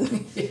the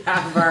sun.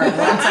 I burned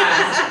one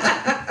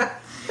time.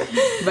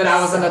 But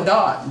I was an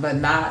adult, but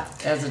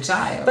not as a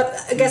child. But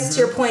I guess to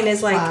your point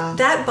is like,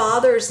 that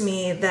bothers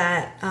me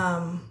that,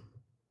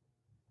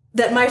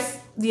 that my,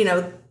 you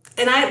know,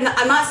 and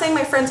I'm not saying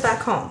my friends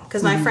back home,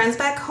 because my friends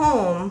back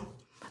home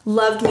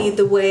loved me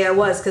the way I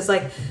was. Because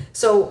like,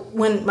 so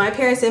when my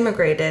parents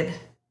immigrated,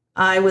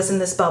 I was in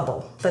this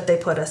bubble that they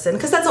put us in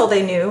because that's all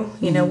they knew.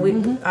 You know,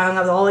 I hung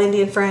out with all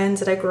Indian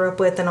friends that I grew up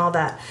with and all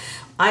that.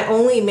 I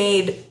only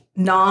made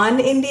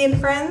non-Indian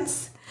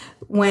friends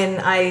when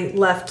I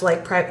left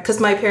like private, because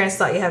my parents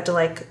thought you have to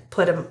like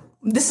put them.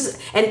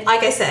 And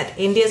like I said,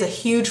 India is a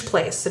huge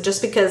place. So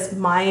just because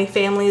my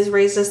family has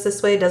raised us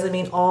this way doesn't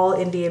mean all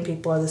Indian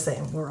people are the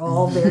same. We're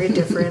all very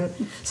different.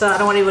 So I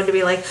don't want anyone to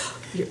be like,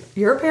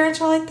 your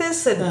parents are like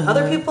this, and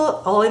other people,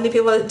 all Indian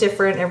people are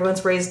different.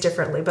 Everyone's raised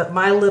differently. But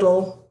my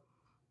little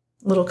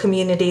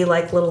community,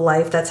 like little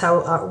life, that's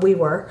how we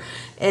were.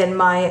 And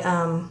my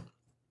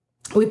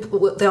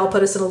they all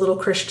put us in a little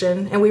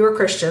Christian, and we were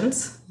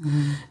Christians,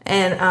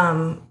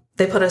 and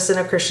they put us in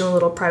a Christian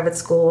little private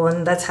school,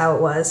 and that's how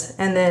it was.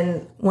 And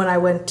then when I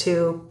went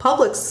to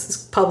public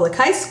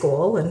high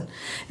school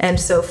and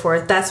so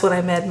forth, that's when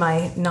I met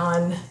my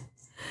non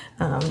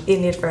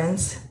Indian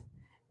friends.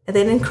 And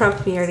they didn't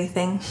corrupt me or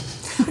anything.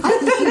 I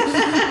think,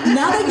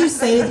 now that you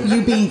say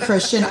you being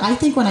Christian, I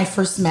think when I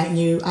first met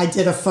you, I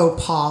did a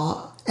faux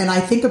pas. And I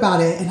think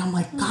about it and I'm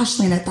like, gosh,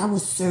 Lynette, that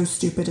was so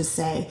stupid to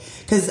say.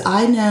 Because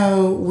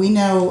we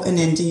know an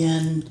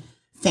Indian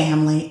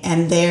family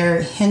and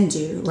they're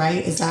Hindu,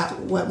 right? Is that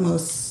what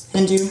most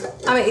Hindu?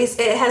 I mean,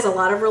 it has a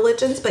lot of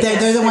religions, but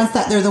they're the ones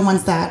that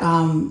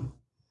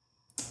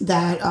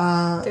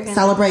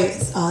celebrate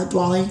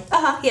Diwali.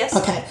 Yes.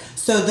 Okay.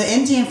 So the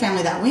Indian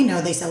family that we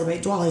know, they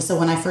celebrate Diwali. So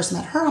when I first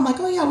met her, I'm like,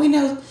 oh yeah, we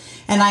know.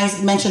 And I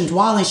mentioned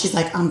Diwali. She's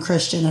like, I'm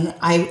Christian, and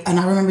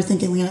I remember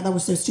thinking, Lena, that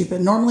was so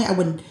stupid. Normally, I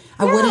wouldn't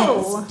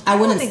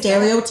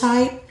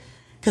stereotype,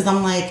 because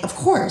I'm like, of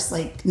course,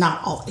 like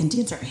not all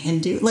Indians are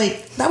Hindu.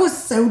 Like that was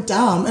so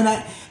dumb, and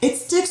it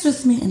sticks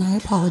with me, and I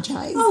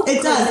apologize. Oh,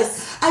 it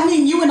does. I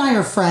mean, you and I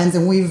are friends,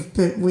 and we've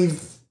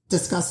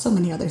discussed so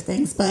many other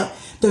things, but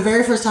the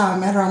very first time I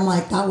met her, I'm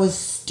like, that was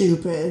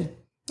stupid.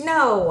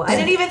 No, I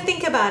didn't even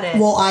think about it.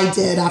 Well, I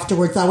did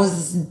afterwards. That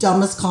was the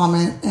dumbest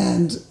comment,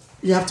 and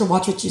you have to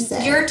watch what you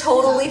say. You're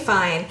totally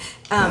fine.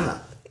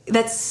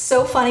 That's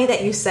so funny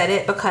that you said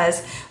it,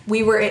 because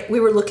we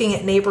were looking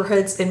at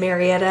neighborhoods in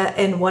Marietta,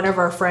 and one of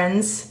our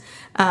friends,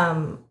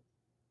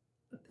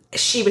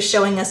 she was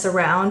showing us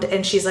around,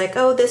 and she's like,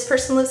 oh, this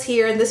person lives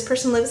here and this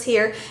person lives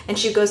here, and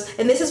she goes,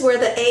 and this is where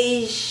the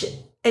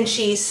and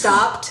she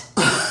stopped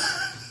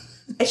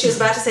and she was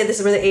about to say this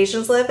is where the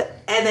Asians live,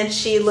 and then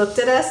she looked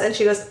at us and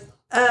she goes,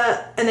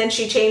 and then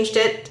she changed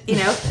it,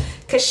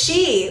 because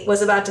she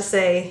was about to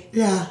say,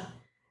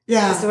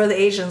 this is where the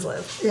Asians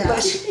live. Yeah.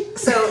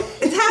 So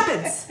it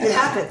happens. It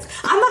happens.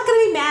 I'm not going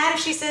to be mad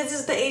if she says this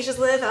is the Asians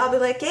live. I'll be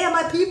like, yeah,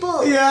 my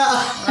people.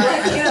 Yeah.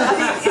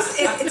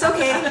 It's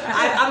okay.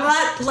 I'm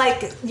not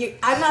like you.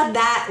 I'm not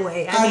that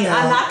way. I mean,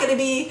 I'm not going to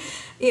be.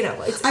 I know,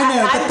 but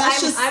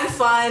I'm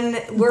fun.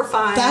 We're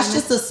fine. That's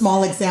just a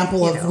small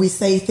example of we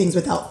say things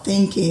without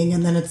thinking,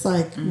 and then it's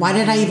like, why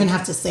did I even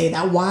have to say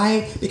that?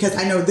 Why? Because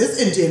I know this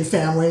Indian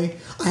family.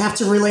 I have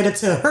to relate it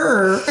to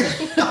her.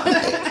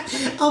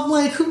 I'm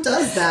like, who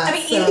does that? I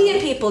mean, Indian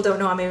people don't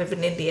know I'm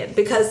even Indian,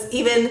 because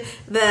even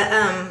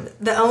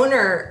the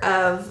owner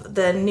of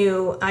the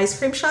new ice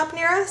cream shop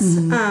near us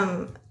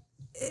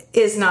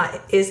is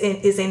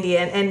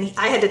Indian, and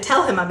I had to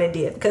tell him I'm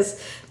Indian because.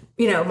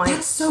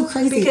 That's so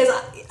crazy. Because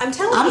I'm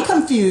telling you. I'm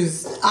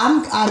confused.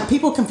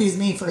 People confuse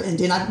me for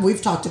Indian.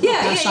 We've talked about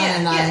that,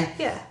 Shine and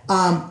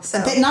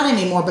I. Not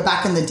anymore, but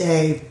back in the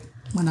day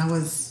when I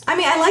was. I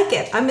mean, I like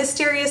it. I'm a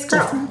mysterious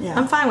girl.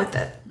 I'm fine with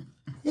it.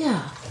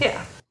 Yeah.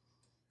 Yeah.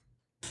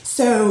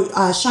 So,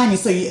 Shiny,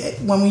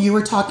 when you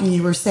were talking,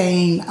 you were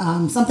saying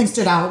something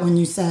stood out when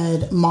you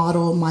said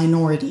model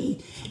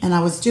minority. And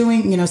I was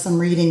doing, some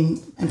reading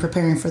and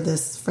preparing for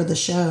the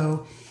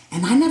show.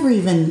 And I never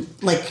even,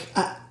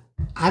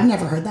 I've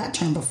never heard that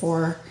term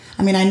before.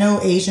 I mean, I know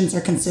Asians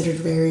are considered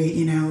very,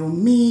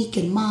 meek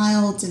and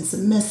mild and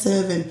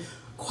submissive and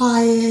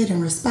quiet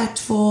and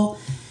respectful.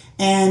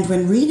 And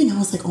when reading, I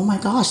was like, oh my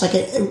gosh,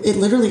 it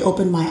literally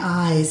opened my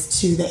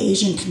eyes to the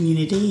Asian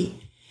community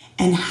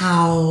and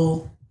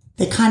how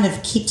they kind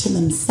of keep to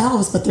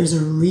themselves, but there's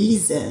a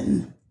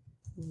reason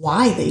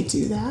why they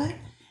do that.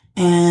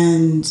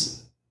 And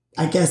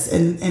I guess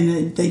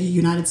in the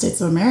United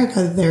States of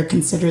America, they're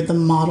considered the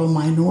model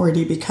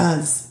minority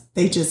because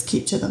they just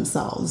keep to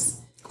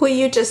themselves. Well,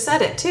 you just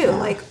said it too.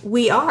 Yeah.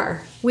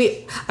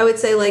 I would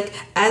say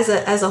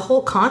as a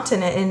whole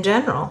continent in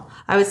general,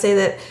 I would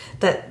say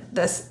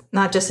that's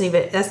not just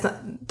even,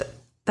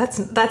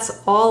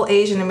 that's all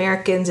Asian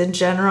Americans in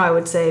general, I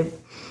would say,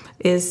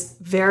 is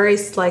very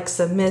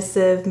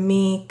submissive,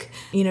 meek,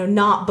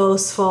 not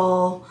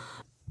boastful,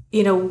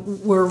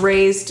 were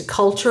raised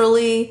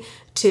culturally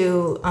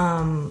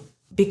to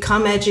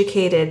become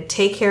educated,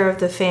 take care of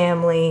the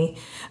family,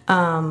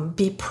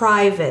 be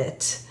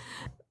private.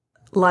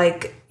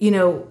 When,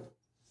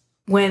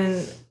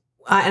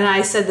 and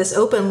I said this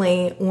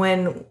openly,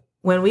 when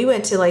we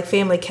went to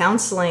family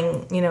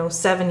counseling,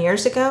 7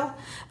 years ago,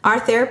 our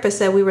therapist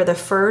said we were the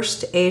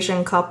first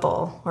Asian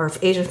couple or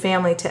Asian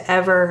family to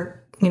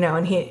ever,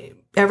 and he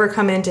ever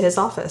come into his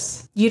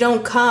office. You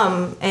don't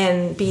come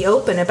and be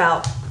open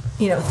about,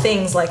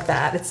 things like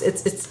that.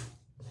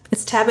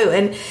 It's taboo.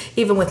 And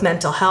even with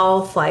mental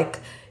health,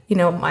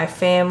 my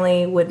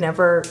family would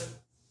never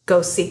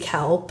go seek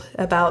help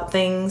about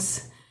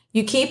things.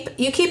 You keep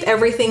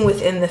everything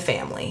within the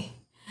family.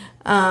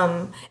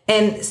 And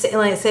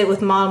like I say,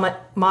 with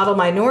model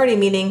minority,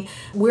 meaning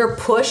we're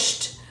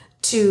pushed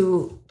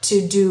to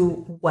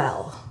do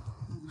well,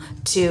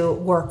 to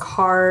work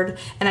hard.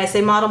 And I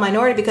say model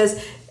minority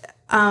because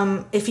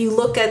if you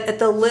look at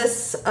the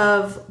lists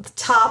of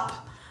top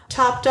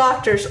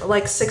doctors,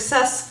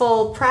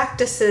 successful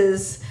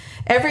practices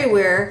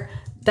everywhere,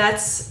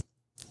 that's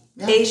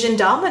Asian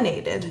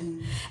dominated.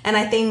 Mm-hmm. And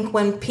I think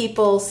when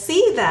people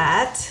see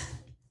that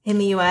in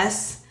the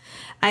US,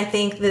 I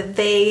think that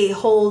they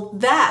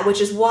hold that, which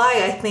is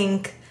why I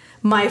think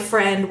my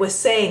friend was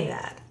saying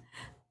that.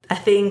 I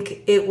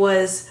think it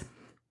was,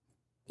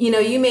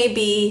 you may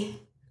be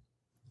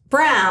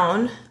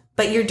brown,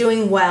 but you're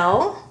doing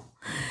well,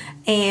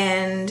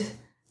 and,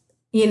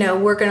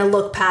 we're going to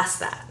look past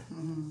that.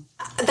 Mm-hmm.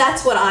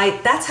 That's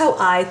how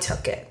I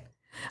took it.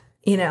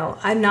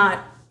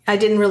 I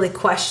didn't really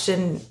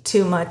question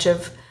too much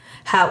of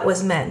how it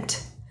was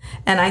meant.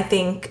 And I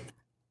think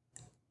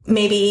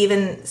maybe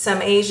even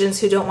some Asians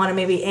who don't want to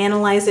maybe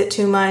analyze it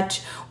too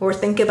much or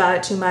think about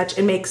it too much,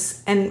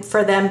 and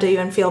for them to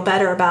even feel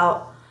better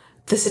about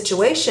the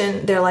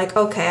situation, they're like,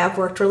 okay, I've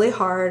worked really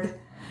hard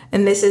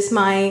and this is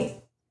my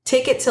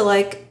ticket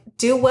to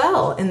do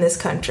well in this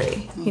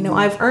country. Mm-hmm.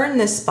 I've earned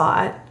this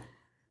spot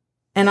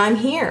and I'm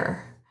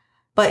here.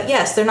 But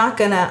yes, they're not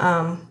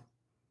gonna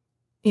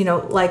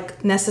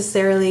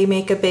necessarily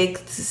make a big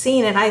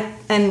scene.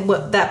 And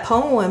what that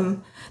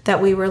poem that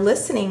we were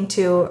listening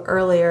to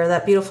earlier,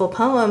 that beautiful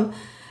poem,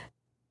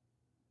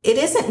 it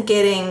isn't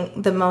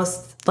getting the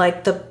most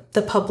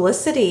the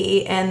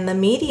publicity and the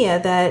media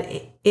that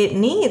it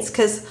needs,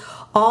 because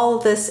all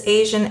this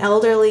Asian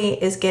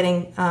elderly is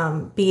getting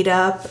beat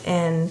up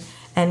and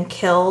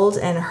killed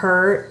and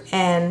hurt,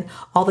 and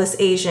all this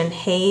Asian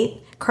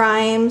hate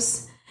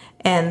crimes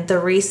and the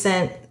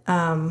recent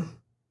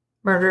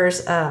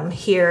murders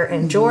here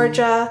in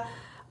Georgia.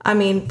 I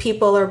mean,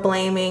 people are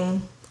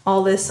blaming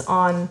all this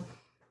on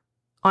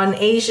on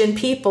Asian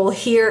people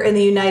here in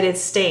the United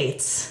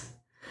States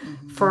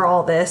for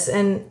all this.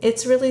 And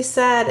it's really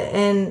sad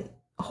and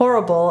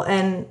horrible.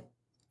 And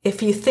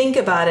if you think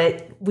about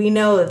it, we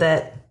know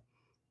that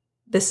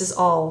this is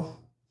all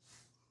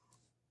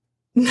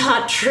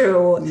not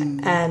true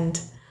and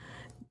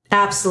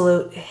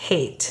absolute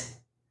hate.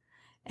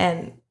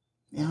 And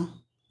Yeah.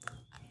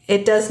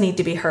 it does need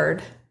to be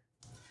heard.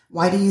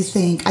 Why do you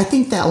think? I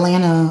think the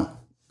Atlanta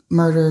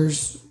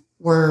murders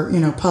were,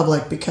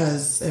 public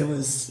because it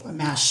was a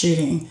mass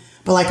shooting.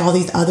 But like all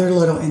these other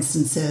little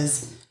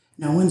instances,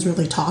 no one's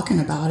really talking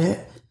about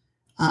it.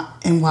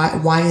 And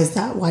why is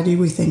that? Why do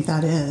we think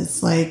that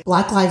is? Like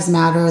Black Lives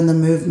Matter and the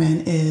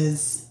movement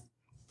is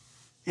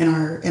in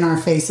our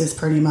faces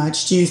pretty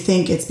much. Do you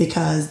think it's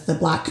because the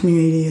Black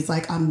community is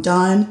like, I'm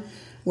done.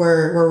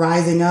 We're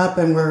rising up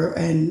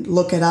and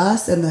look at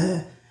us and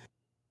the.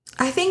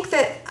 I think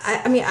that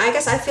I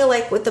guess I feel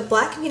like with the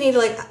Black community,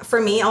 like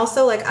for me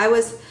also, like I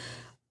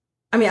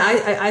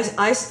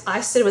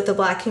sit with the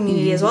Black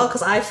community as well,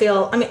 because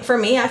for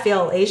me, I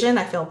feel Asian,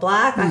 I feel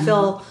Black,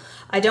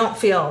 I don't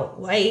feel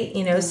white,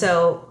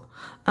 so,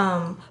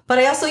 but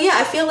I also,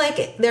 I feel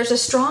like there's a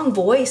strong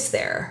voice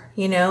there,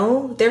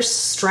 there's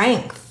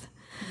strength.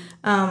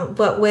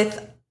 But me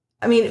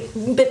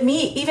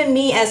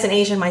as an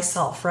Asian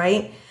myself,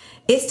 right?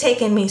 It's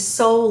taken me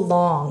so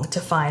long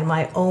to find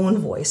my own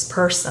voice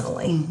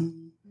personally.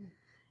 Mm-hmm.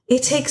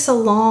 It takes a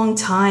long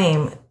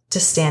time to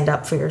stand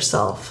up for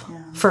yourself,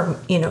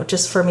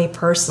 just for me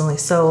personally.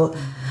 So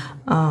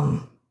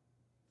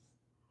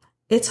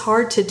it's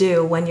hard to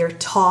do when you're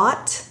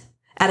taught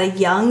at a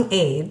young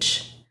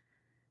age.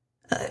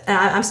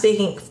 I'm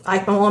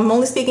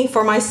only speaking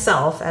for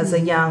myself as a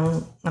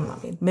young,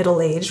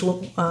 middle-aged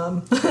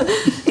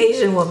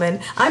Asian woman.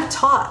 I'm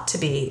taught to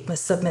be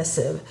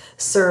submissive,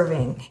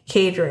 serving,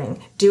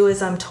 catering, do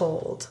as I'm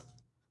told,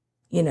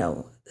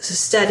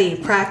 study,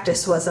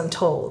 practice what I'm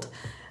told.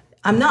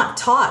 I'm not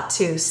taught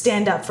to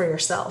stand up for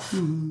yourself.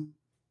 Mm-hmm.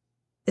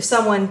 If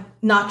someone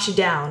knocks you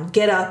down,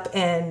 get up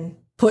and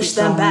push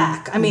them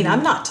back. I'm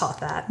not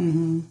taught that.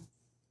 Mm-hmm.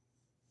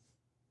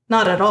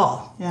 Not at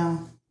all. Yeah.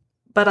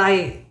 But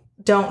I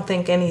don't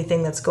think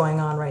anything that's going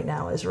on right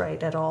now is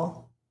right at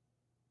all.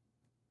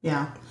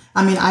 Yeah.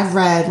 I've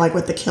read, like,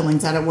 with the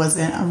killings, that it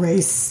wasn't a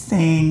race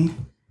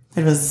thing.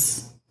 It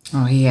was...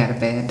 Oh, he had a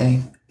bad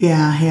day.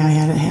 Yeah, he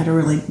had a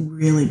really,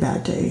 really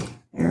bad day,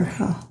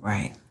 Erica.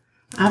 Right.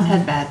 I've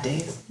had bad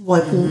days.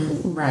 Like,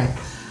 right.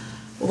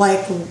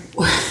 Like,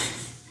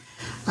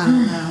 I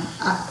don't know.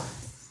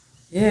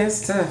 Yeah,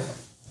 it's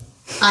tough.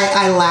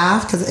 I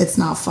laugh because it's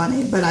not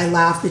funny, but I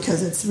laugh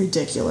because it's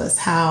ridiculous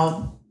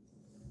how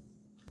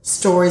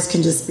stories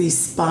can just be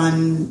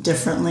spun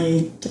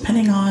differently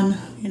depending on,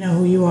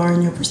 who you are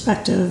and your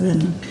perspective.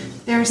 And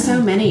there are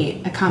so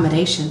many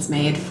accommodations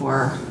made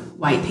for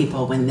white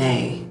people when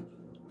they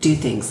do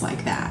things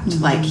like that.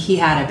 Mm-hmm. Like he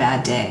had a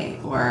bad day,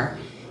 or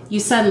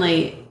you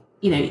suddenly,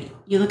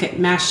 you look at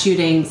mass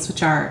shootings,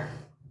 which are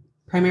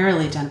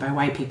primarily done by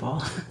white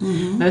people,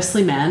 mm-hmm.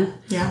 mostly men.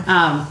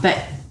 Yeah.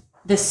 But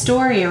the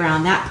story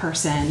around that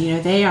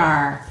person, they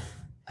are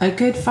a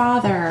good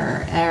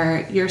father,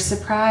 or you're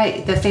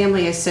surprised, the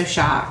family is so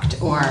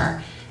shocked,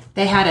 or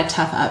they had a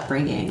tough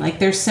upbringing. Like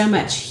there's so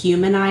much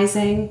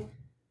humanizing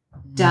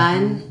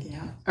done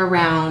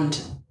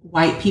around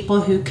white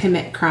people who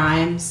commit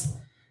crimes,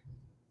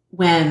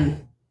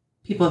 when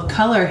people of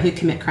color who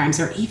commit crimes,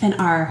 or even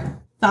are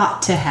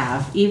thought to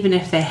have, even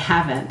if they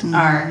haven't, mm-hmm.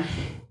 are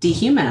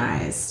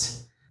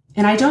dehumanized.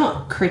 And I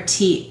don't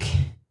critique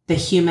the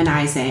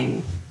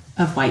humanizing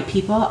of white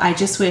people. I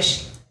just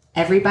wish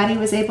everybody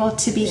was able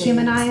to be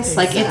humanized.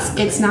 Exactly. Like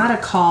it's not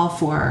a call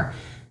for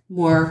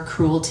more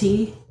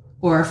cruelty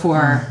or for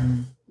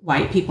mm-hmm.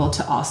 white people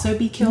to also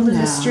be killed in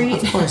the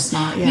street. Of course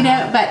not.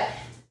 Yeah. But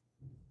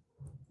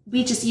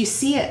you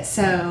see it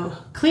so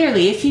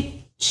clearly. If you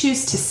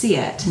choose to see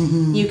it,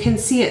 mm-hmm. you can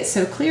see it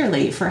so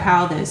clearly for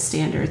how those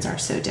standards are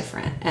so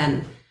different,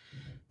 and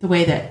the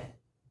way that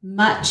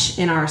much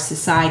in our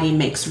society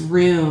makes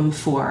room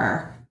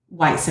for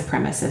white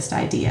supremacist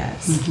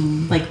ideas.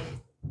 Mm-hmm. Like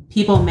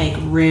people make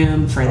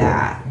room for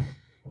that,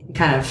 and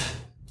kind of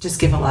just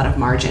give a lot of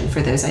margin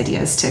for those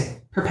ideas to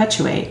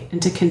perpetuate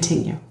and to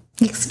continue.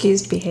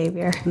 Excused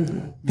behavior.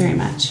 Mm-hmm. Very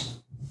much.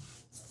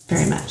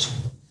 Very much.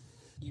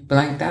 You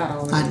blanked out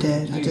over I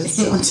did. I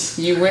just...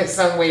 You went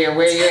somewhere.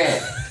 Where you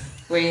at?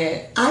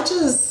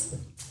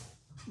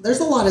 There's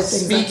a lot of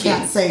things I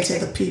can't say to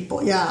the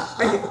people. Yeah.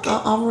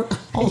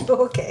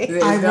 Okay.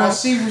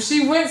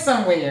 She went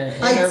somewhere.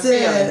 I did.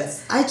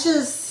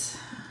 Feelings.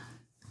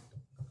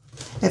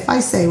 If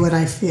I say what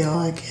I feel,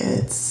 like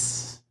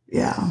it's,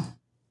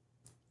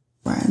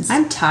 friends.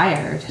 I'm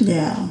tired.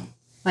 Yeah.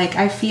 Like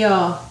I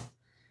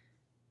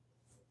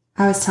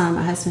was telling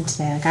my husband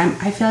today, like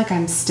I feel like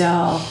I'm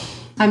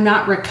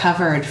not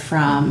recovered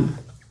from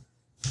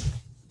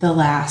the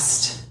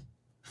last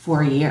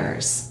 4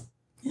 years.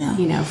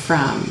 Yeah.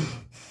 From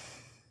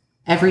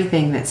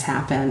everything that's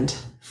happened,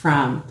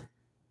 from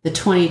the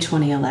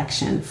 2020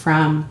 election,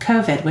 from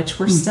COVID, which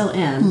we're still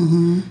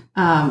in,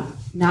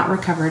 not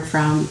recovered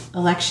from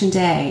Election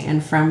Day,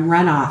 and from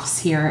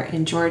runoffs here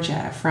in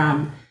Georgia,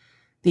 from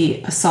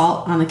the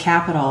assault on the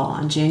Capitol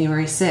on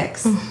January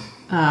 6th,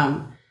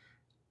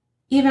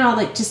 even all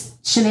like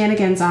just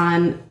shenanigans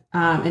on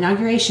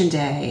Inauguration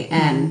Day.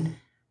 And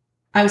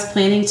I was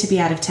planning to be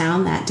out of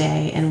town that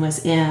day and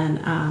was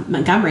in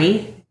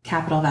Montgomery,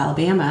 capital of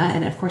Alabama.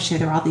 And of course,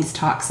 there were all these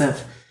talks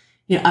of,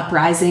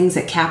 uprisings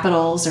at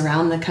capitals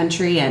around the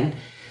country. And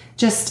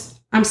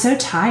just, I'm so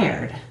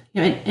tired.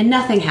 And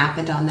nothing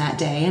happened on that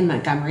day in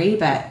Montgomery,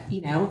 but,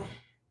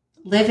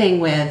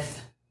 living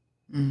with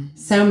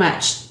so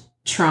much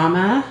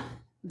trauma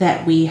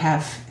that we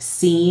have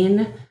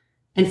seen,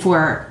 and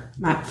for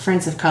my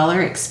friends of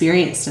color,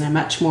 experienced in a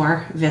much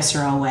more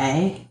visceral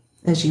way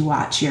as you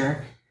watch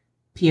your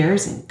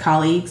peers and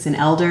colleagues and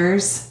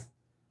elders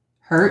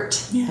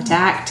hurt,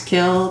 attacked,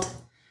 killed,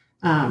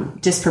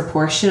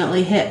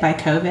 disproportionately hit by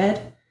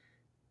COVID.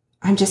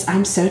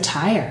 I'm so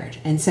tired.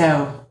 And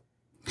so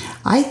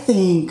I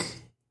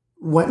think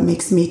what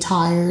makes me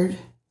tired,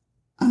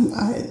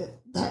 I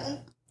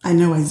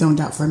know I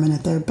zoned out for a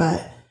minute there,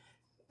 but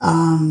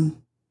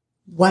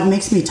what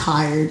makes me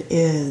tired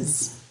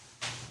is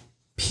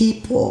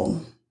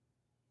people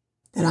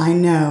that I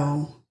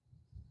know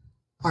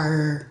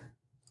are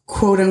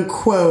quote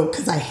unquote,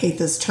 because I hate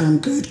this term,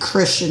 good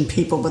Christian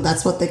people, but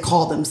that's what they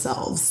call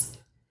themselves.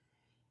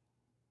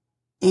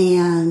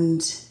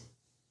 And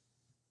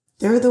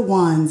they're the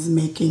ones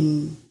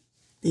making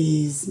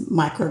these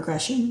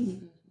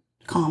microaggression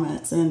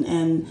comments,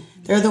 and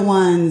they're the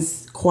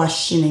ones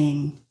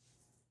questioning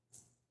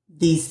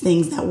these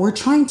things that we're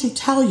trying to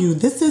tell you,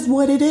 this is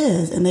what it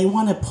is. And they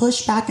want to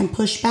push back and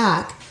push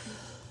back.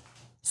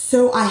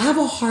 So I have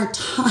a hard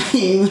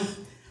time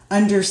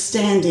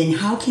understanding,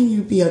 how can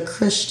you be a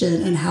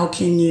Christian and how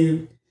can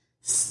you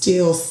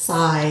still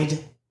side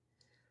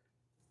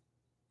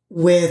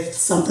with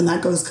something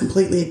that goes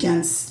completely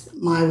against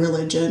my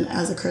religion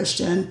as a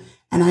Christian.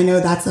 And I know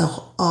that's a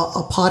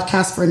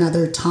podcast for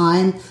another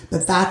time,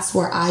 but that's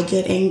where I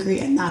get angry,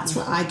 and that's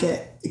where I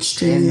get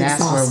extremely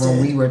exhausted. And that's where,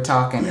 when we were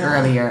talking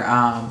earlier,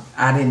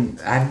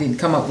 I didn't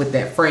come up with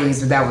that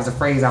phrase, but that was a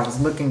phrase I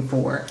was looking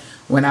for.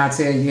 When I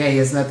tell you, hey,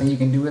 it's nothing you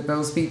can do with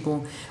those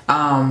people,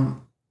 I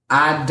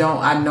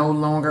no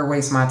longer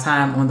waste my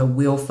time on the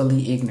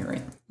willfully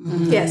ignorant.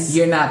 Mm-hmm. Yes.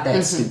 You're not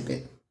that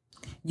stupid.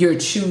 You're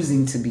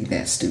choosing to be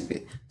that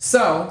stupid.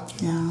 So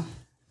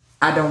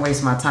I don't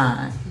waste my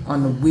time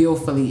on the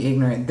willfully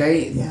ignorant.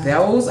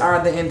 Those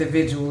are the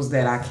individuals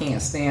that I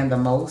can't stand the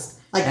most.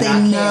 Like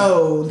you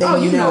know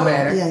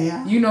better.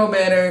 Yeah. You know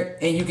better,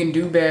 and you can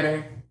do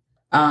better.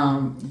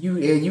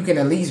 You can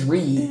at least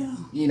read.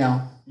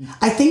 Yeah.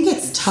 I think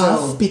it's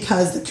tough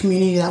because the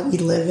community that we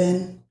live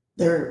in,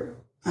 this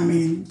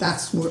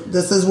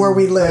is where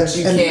we live.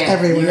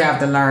 Everywhere. You have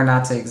to learn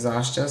not to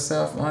exhaust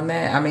yourself on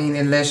that.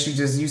 Unless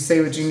you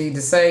say what you need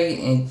to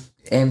say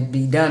and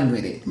be done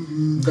with it.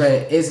 Mm-hmm.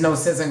 But it's no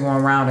sense in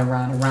going round and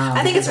round and round.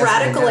 I think it's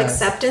radical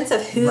acceptance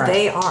of who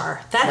they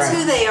are. That's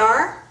who they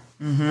are,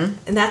 and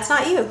that's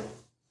not you.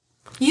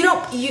 You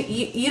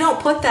don't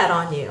put that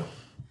on you.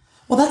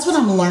 Well, that's what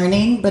I'm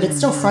learning, but it's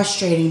still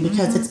frustrating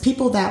because it's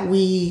people that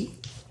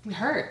it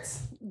hurts.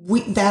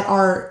 That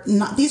are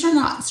not. These are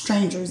not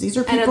strangers. These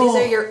are people.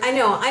 I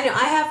know.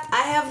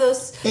 I have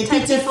those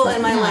type of people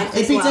in my life.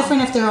 It'd be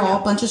different if they're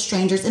all a bunch of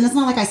strangers, and it's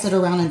not like I sit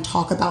around and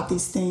talk about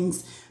these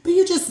things. But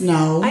you just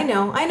know. I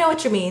know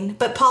what you mean.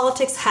 But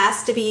politics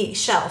has to be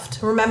shelved.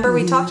 Remember,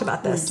 we talked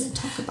about this. We did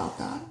talk about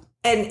that.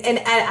 And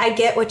I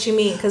get what you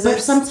mean, because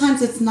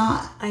sometimes it's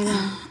not. I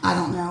know. I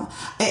don't know.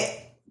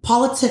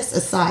 Politics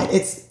aside,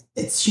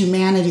 it's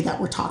humanity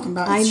that we're talking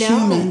about. It's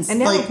humans. I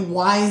know. Like,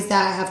 why does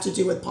that have to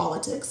do with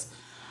politics?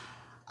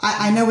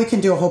 I know we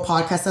can do a whole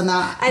podcast on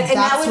that. And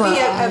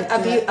that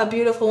would be a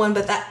beautiful one,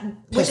 but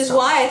which is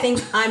why I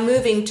think I'm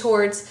moving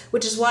towards,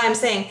 which is why I'm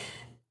saying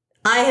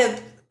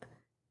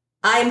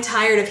I'm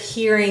tired of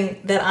hearing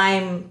that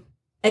I'm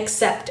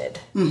accepted.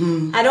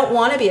 Mm-hmm. I don't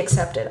want to be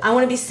accepted. I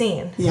want to be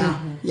seen. Yeah.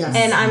 Yes.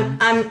 And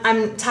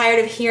I'm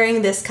tired of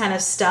hearing this kind of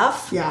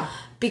stuff. Yeah.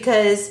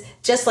 Because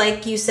just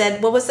like you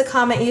said, what was the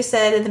comment you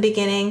said in the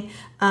beginning?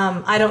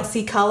 I don't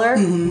see color.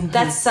 Mm-hmm.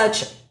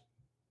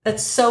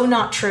 That's so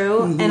not true.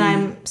 Mm-hmm. And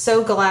I'm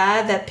so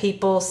glad that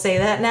people say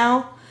that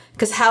now.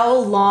 Because how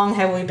long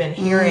have we been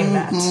hearing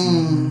that?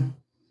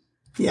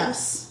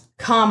 Yes.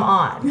 Come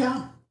on.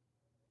 Yeah.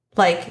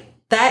 Like,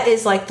 that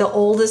is like the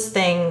oldest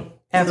thing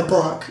ever. In the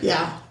book,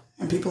 yeah.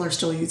 And people are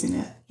still using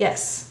it.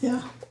 Yes.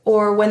 Yeah.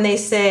 Or when they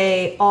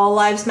say all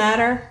lives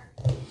matter.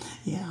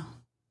 Yeah.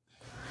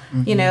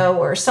 Mm-hmm.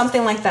 Or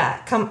something like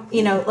that.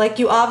 Like,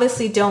 you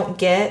obviously don't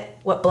get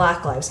what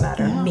Black Lives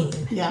Matter mean.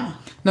 Yeah.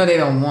 No, they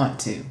don't want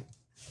to.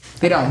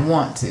 They don't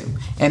want to.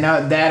 And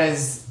that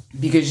is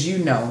because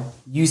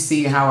you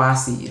see how I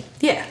see it.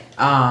 Yeah.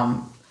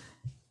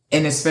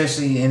 And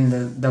especially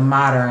in the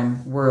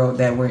modern world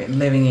that we're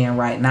living in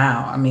right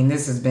now.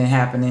 This has been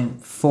happening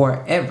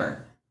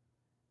forever.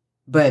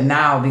 But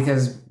now,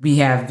 because we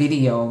have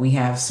video, we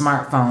have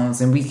smartphones,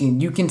 and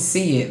you can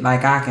see it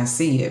like I can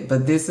see it.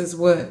 But this is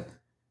what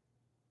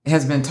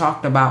has been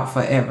talked about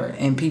forever.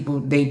 And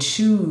people, they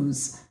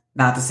choose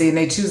not to see it. And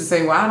they choose to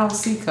say, well, I don't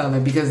see color,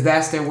 because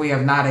that's their way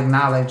of not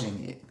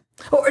acknowledging it.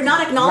 Or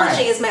not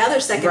acknowledging Right. is my other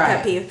second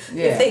pet peeve.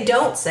 Yeah. If they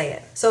don't say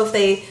it. So if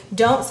they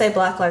don't say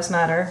Black Lives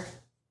Matter,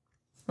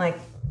 like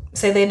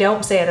say they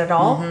don't say it at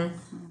all,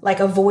 like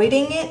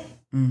avoiding it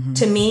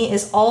to me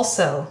is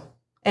also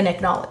an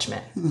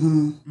acknowledgement.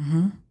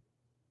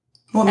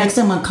 Well, it makes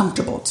them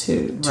uncomfortable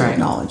too to Right.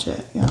 acknowledge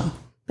it. Yeah,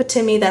 But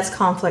to me, that's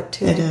conflict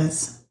too. it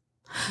is.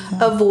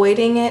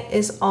 Avoiding it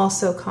is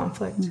also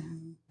conflict.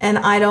 And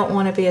I don't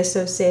want to be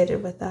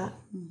associated with that.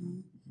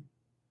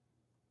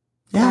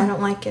 I Yeah,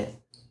 don't like it.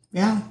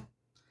 yeah,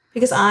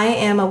 Because I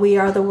am a we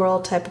are the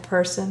world type of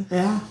person.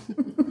 yeah,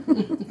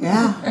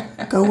 yeah.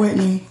 Go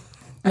Whitney.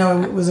 No,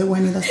 was it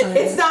Whitney that started?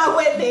 It's not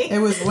Whitney. It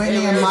was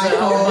Whitney and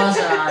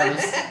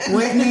Michael.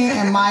 Whitney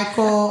and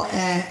Michael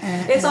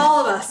and It's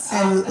all of us.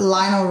 and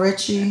Lionel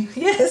Richie.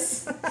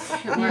 Yes.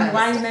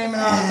 Why are you naming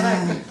all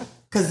black people?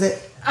 Because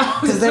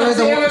they were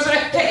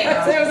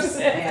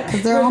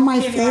because they're all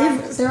my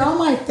favorites. They're all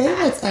my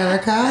favorites,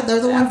 Erica. They're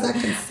the ones that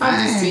can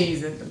I'm just sing.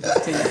 teasing. I'm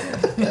just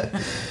teasing.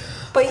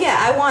 But yeah,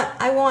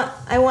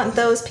 I want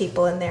those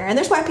people in there. And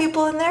there's white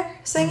people in there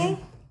singing.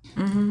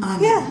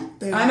 Yeah.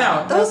 I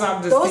know. Those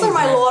I'm just are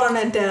my teasing. Lauren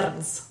and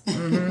Derns.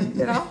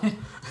 You know?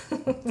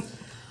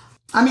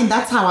 I mean,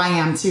 that's how I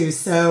am too.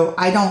 So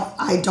I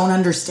don't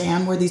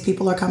understand where these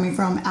people are coming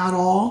from at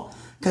all.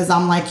 Because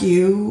I'm like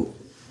you.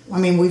 I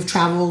mean, we've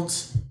traveled,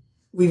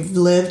 we've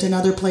lived in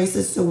other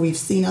places, so we've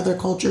seen other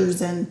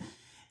cultures, and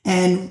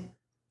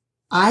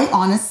I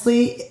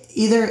honestly,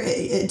 either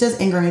it does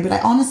anger me, but I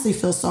honestly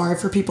feel sorry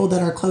for people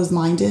that are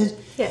closed-minded.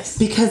 Yes.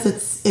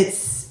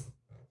 Because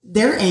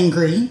they're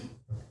angry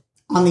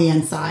on the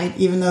inside,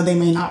 even though they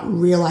may not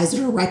realize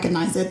it or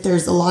recognize it.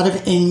 There's a lot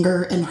of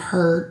anger and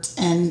hurt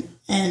and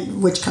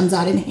which comes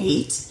out in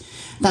hate.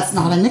 That's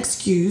not an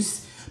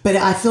excuse, but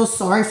I feel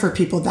sorry for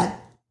people that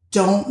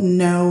don't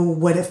know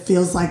what it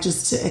feels like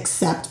just to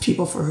accept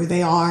people for who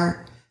they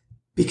are,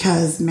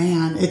 because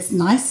man, it's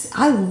nice.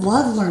 I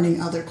love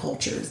learning other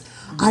cultures.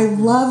 I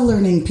love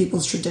learning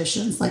people's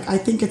traditions. Like, I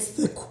think it's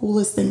the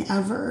coolest thing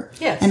ever.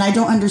 Yes. And I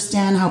don't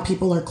understand how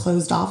people are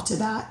closed off to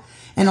that.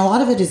 And a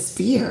lot of it is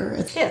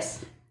fear. Yes.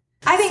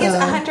 I think it's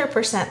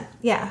 100%.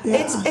 Yeah.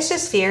 It's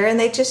just fear, and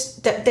they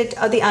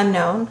the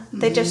unknown.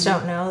 They just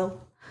don't know.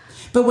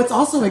 But what's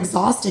also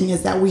exhausting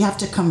is that we have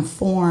to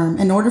conform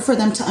in order for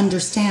them to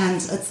understand.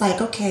 It's like,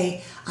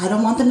 okay, I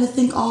don't want them to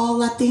think all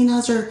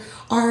Latinas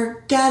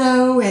are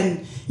ghetto.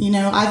 And,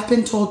 I've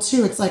been told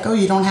too, it's like, oh,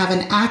 you don't have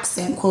an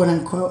accent, quote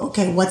unquote.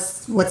 Okay,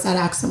 what's that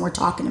accent we're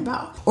talking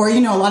about? Or, a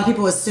lot of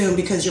people assume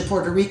because you're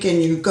Puerto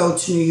Rican, you go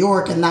to New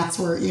York and that's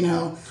where,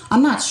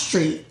 I'm not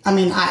street. I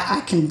mean,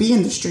 I can be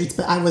in the streets,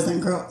 but I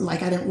wasn't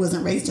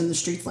wasn't raised in the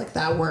streets like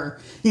that where,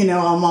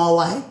 I'm all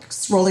like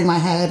rolling my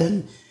head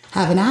and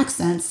have an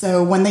accent.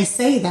 So when they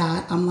say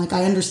that, I'm like,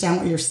 I understand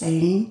what you're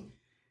saying.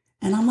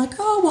 And I'm like,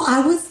 oh, well,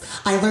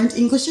 I learned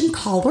English in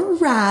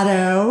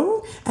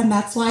Colorado, and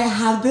that's why I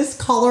have this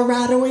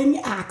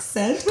Coloradoing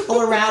accent,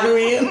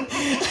 Coloradoing,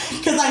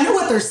 because I know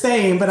what they're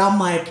saying, but I'm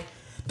like,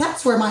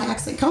 that's where my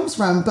accent comes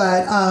from.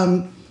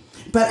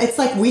 But it's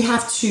like we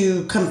have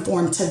to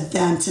conform to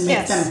them to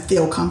make them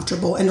feel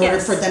comfortable in order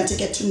for them to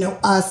get to know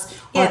us,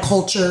 our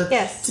culture,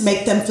 to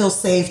make them feel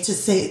safe,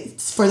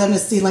 for them to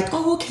see like,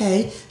 oh,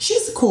 okay,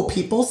 she's cool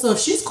people. So if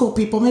she's cool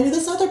people, maybe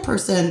this other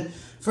person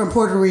from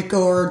Puerto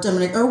Rico or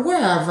Dominican or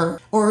wherever,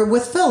 or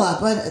with Philip,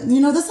 but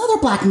this other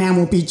black man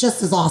will be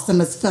just as awesome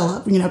as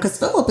Philip, because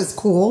Philip is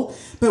cool,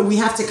 but we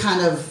have to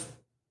kind of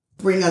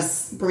bring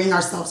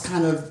ourselves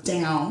kind of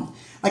down.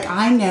 Like,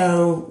 I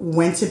know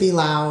when to be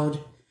loud.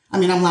 I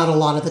mean, I'm loud a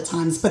lot of the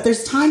times, but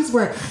there's times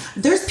where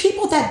there's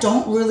people that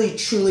don't really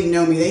truly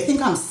know me. They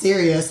think I'm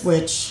serious,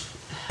 which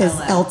is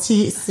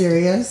LT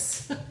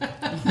serious?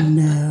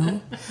 No.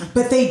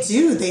 But they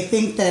do. They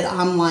think that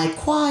I'm like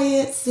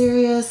quiet,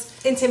 serious.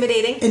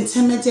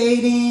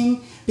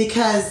 Intimidating,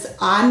 because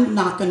I'm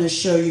not going to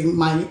show you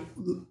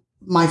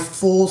my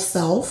full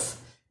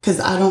self, because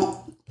I don't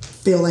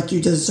feel like you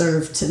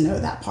deserve to know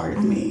that part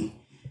of me.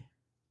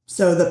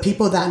 So the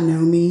people that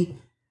know me,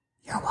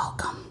 you're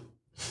welcome.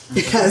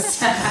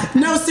 Because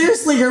no,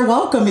 seriously, you're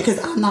welcome, because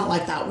I'm not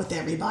like that with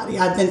everybody.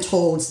 I've been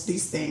told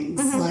these things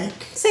like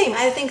same.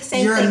 I think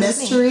same. You're thing a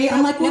mystery.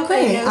 I'm like, well,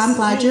 great. I'm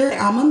glad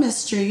I'm a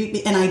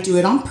mystery, and I do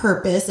it on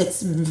purpose.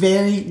 It's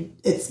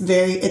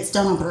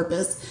done on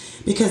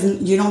purpose,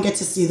 because you don't get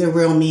to see the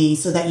real me,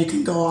 so that you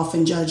can go off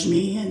and judge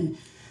me and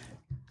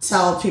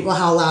tell people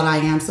how loud I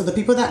am. So the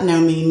people that know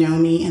me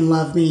and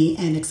love me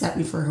and accept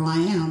me for who I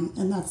am,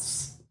 and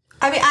that's.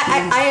 I mean,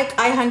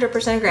 I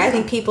 100% agree. I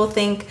think people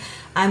think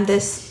I'm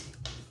this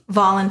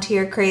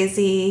volunteer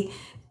crazy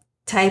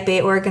type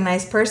A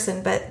organized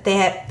person, but they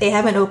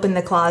haven't opened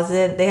the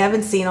closet. They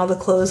haven't seen all the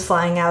clothes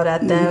flying out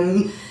at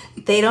them.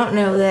 They don't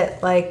know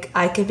that like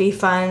I could be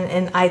fun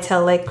and I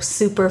tell like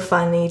super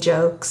funny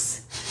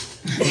jokes.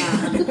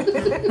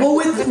 Well,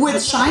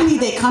 with Shiny,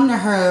 they come to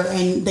her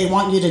and they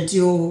want you to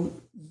do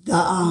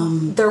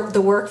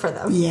the work for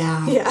them.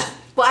 Yeah. Yeah.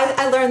 Well,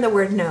 I learned the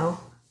word no.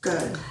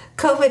 Good.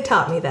 COVID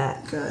taught me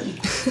that. Good.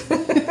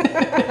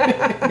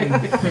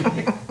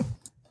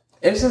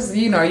 It's just,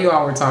 you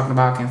all were talking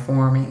about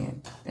conforming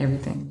and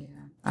everything.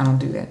 Yeah, I don't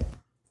do that.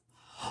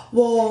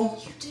 Well,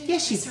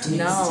 yes, you do.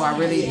 No, I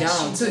really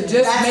don't. So just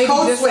That's maybe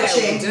code just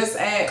switching. Just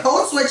add.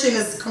 Code switching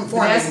is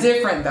conforming. That's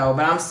different though,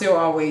 but I'm still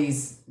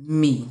always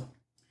me.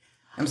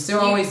 I'm still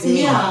always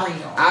me. Yeah.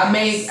 I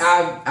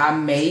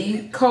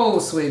may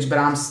code switch, but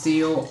I'm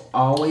still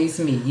always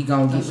me. You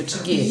gonna get what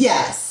you get.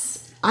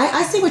 Yes,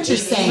 I see what you're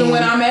saying. Even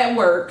when I'm at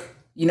work,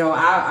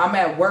 I'm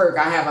at work.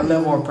 I have a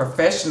level of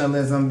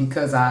professionalism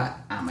because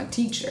I'm a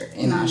teacher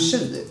and I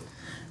should.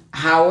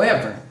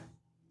 However,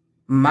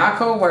 my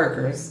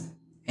coworkers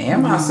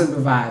and my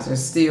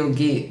supervisors still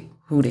get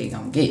who they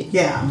gonna get.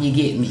 Yeah. You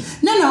get me.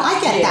 No, I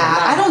get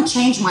that. I don't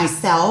change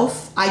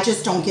myself. I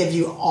just don't give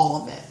you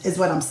all of it, is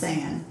what I'm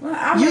saying.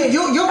 Well, you're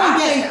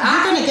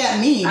gonna get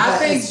me,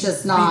 but it's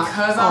just not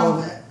because all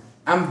of it.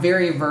 I'm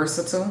very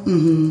versatile.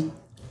 Mm-hmm.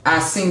 I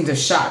seem to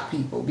shock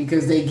people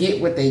because they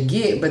get what they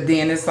get, but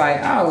then it's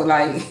like,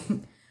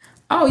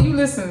 oh, you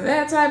listen to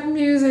that type of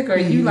music, or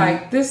you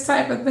like this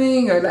type of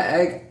thing, or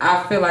like,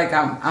 I feel like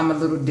I'm a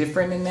little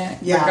different in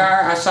that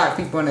regard. I shock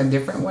people in a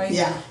different way.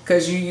 Yeah,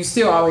 because you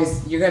still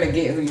you're gonna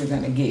get who you're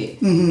gonna get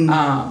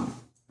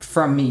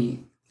from me.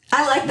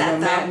 I like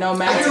that No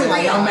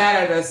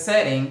matter the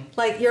setting.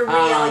 Like you're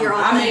real, you're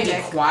authentic. I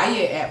may be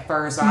quiet at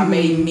first, or I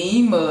may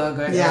mean mug,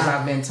 as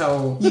I've been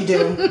told. You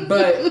do,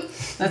 but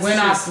when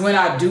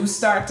I do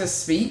start to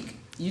speak.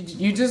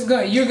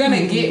 You're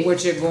gonna get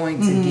what you're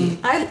going to get.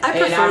 I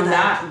prefer and I'm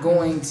that. not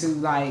going to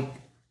like.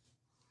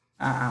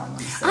 I don't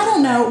want to say. I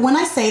don't know. When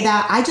I say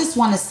that, I just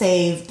want to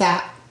save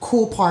that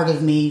cool part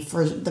of me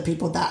for the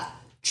people that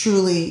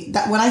truly.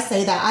 That when I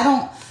say that, I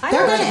don't.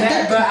 They're gonna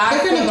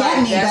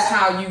get me. That's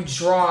how you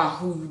draw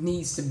who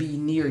needs to be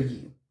near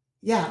you.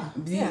 Yeah.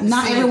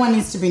 Not everyone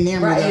needs to be near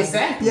me. Right, though.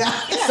 exactly. Yeah.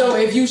 So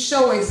if you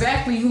show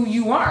exactly who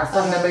you are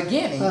from the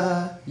beginning,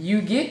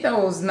 you get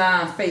those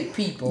non-fake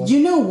people.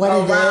 You know what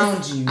around it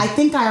is? you. I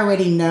think I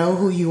already know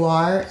who you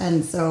are,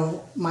 and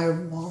so my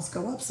walls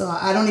go up. So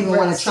I don't even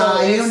want to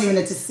try. You don't even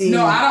need to see.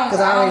 No, I don't. Because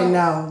I already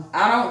know.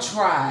 I don't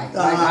try.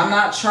 Like I'm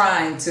not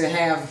trying to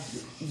have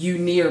you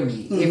near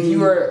me. If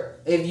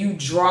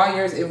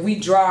we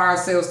draw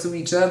ourselves to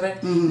each other,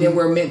 then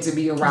we're meant to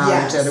be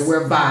around each other.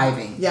 We're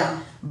vibing. Yeah.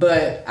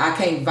 But I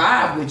can't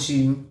vibe with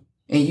you,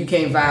 and you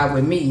can't vibe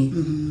with me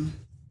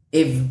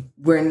if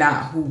we're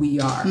not who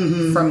we are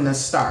from the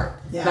start.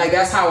 Yeah. Like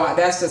that's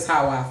just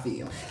how I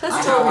feel.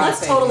 Let's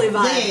totally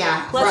vibe.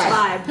 Yeah.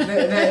 Let's vibe.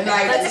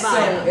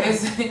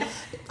 Let's vibe.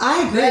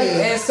 I agree.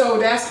 And so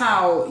that's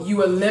how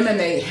you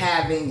eliminate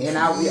having. And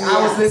I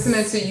was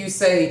listening to you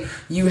say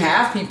you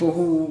have people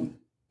who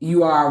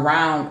you are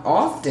around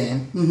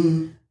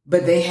often,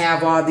 but they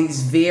have all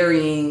these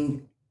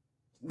varying,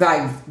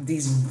 like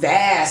these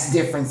vast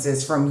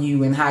differences from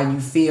you and how you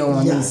feel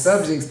on these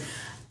subjects.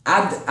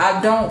 I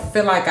don't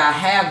feel like I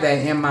have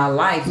that in my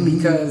life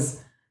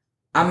because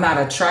I'm not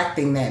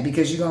attracting that,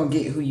 because you're gonna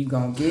get who you're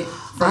gonna get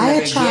from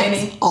the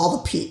beginning. Attract all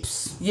the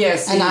peeps.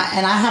 Yes, and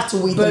I have to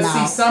weed them out.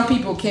 But see, some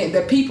people can't.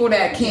 The people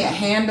that can't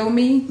handle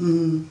me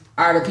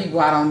are the people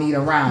I don't need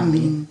around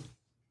me.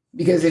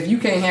 Because if you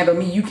can't handle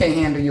me, you can't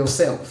handle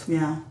yourself.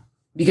 Yeah.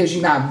 Because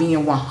you're not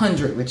being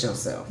 100 with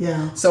yourself.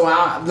 Yeah. So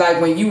like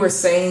when you were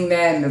saying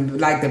that, and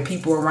like the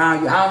people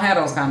around you, I don't have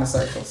those kind of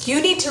circles. You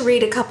need to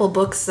read a couple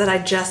books that I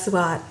just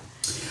bought.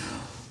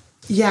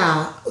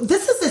 Yeah,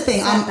 this is the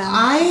thing. I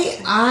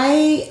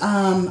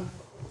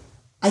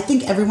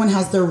think everyone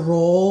has their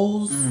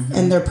roles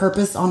and their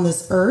purpose on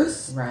this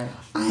earth. Right.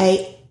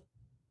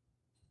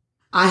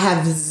 I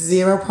have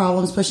zero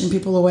problems pushing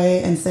people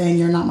away and saying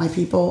you're not my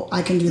people.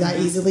 I can do that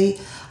easily.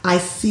 I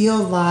feel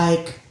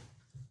like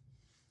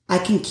I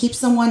can keep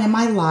someone in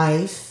my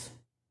life.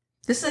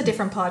 This is a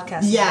different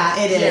podcast. Yeah,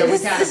 it is. Yeah, we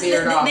kind of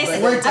veered off.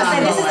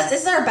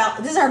 This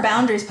is our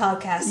boundaries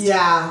podcast.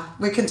 Yeah,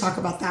 we can talk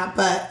about that.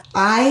 But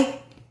I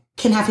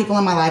can have people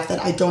in my life that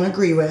I don't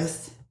agree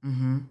with.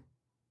 Mm-hmm.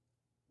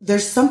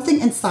 There's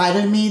something inside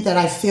of me that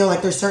I feel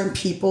like there's certain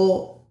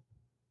people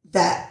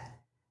that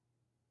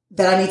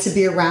I need to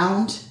be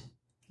around.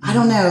 I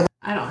don't know.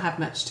 I don't have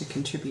much to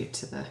contribute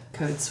to the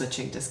code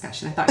switching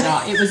discussion. I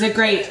thought it was a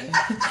great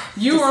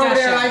You were over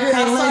there like,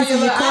 I saw Lindsay,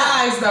 your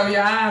eyes though.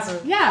 Your eyes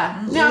are...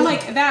 Yeah. No, I'm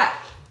like that.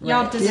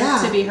 Y'all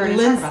deserve to be heard and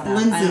talk about that.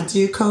 Lindsay, do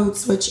you code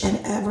switch and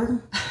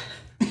ever?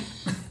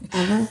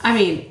 Ever? I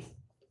mean,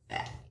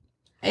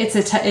 it's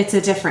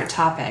a different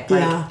topic.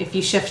 Like if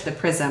you shift the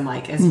prism,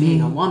 like as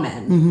being a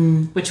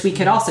woman, which we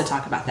could also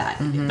talk about that,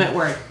 but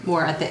we're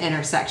more at the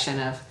intersection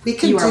of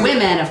you are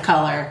women of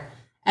color.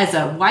 As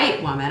a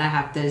white woman, I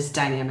have those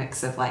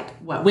dynamics of like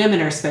what women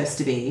are supposed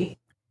to be.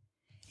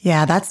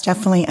 Yeah, that's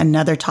definitely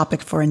another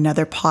topic for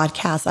another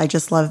podcast. I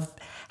just love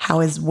how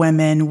as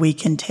women, we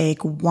can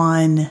take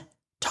one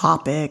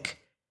topic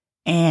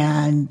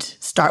and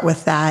start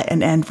with that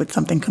and end with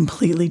something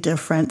completely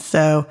different.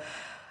 So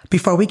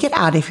Before we get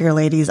out of here,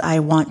 ladies, I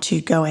want to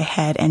go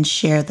ahead and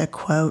share the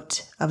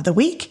quote of the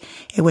week.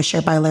 It was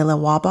shared by Layla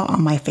Waba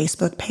on my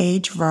Facebook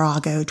page,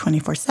 Virago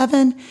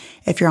 24/7.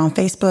 If you're on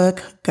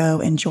Facebook,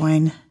 go and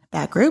join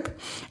that group.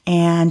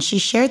 And she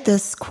shared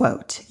this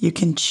quote: "You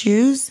can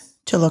choose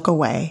to look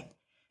away,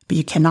 but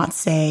you cannot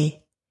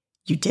say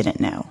you didn't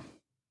know."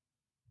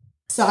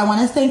 So I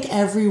want to thank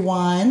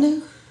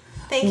everyone.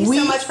 Thank you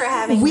so much for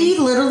having me. We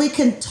literally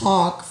can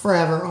talk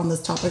forever on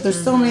this topic.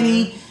 There's so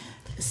many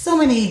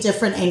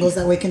different angles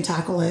that we can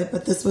tackle it,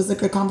 but this was a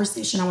good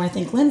conversation. I want to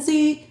thank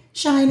Lindsay,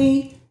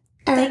 Shiny,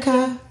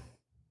 Erica.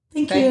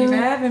 Thank you. Thank you for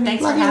having me.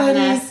 Thanks for having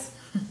us.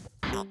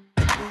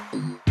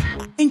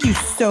 Thank you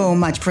so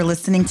much for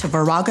listening to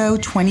Virago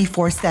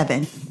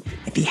 24/7.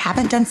 If you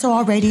haven't done so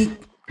already,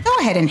 go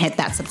ahead and hit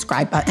that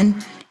subscribe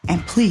button,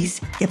 and please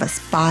give us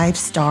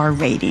 5-star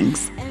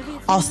ratings.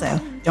 Also,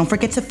 don't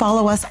forget to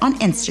follow us on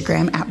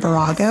Instagram at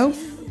Virago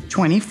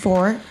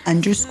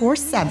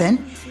 24_7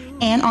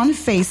 and on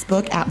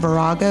Facebook at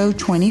Virago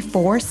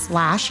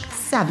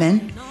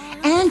 24/7.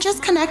 And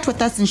just connect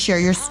with us and share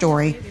your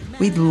story.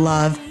 We'd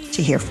love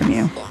to hear from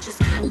you.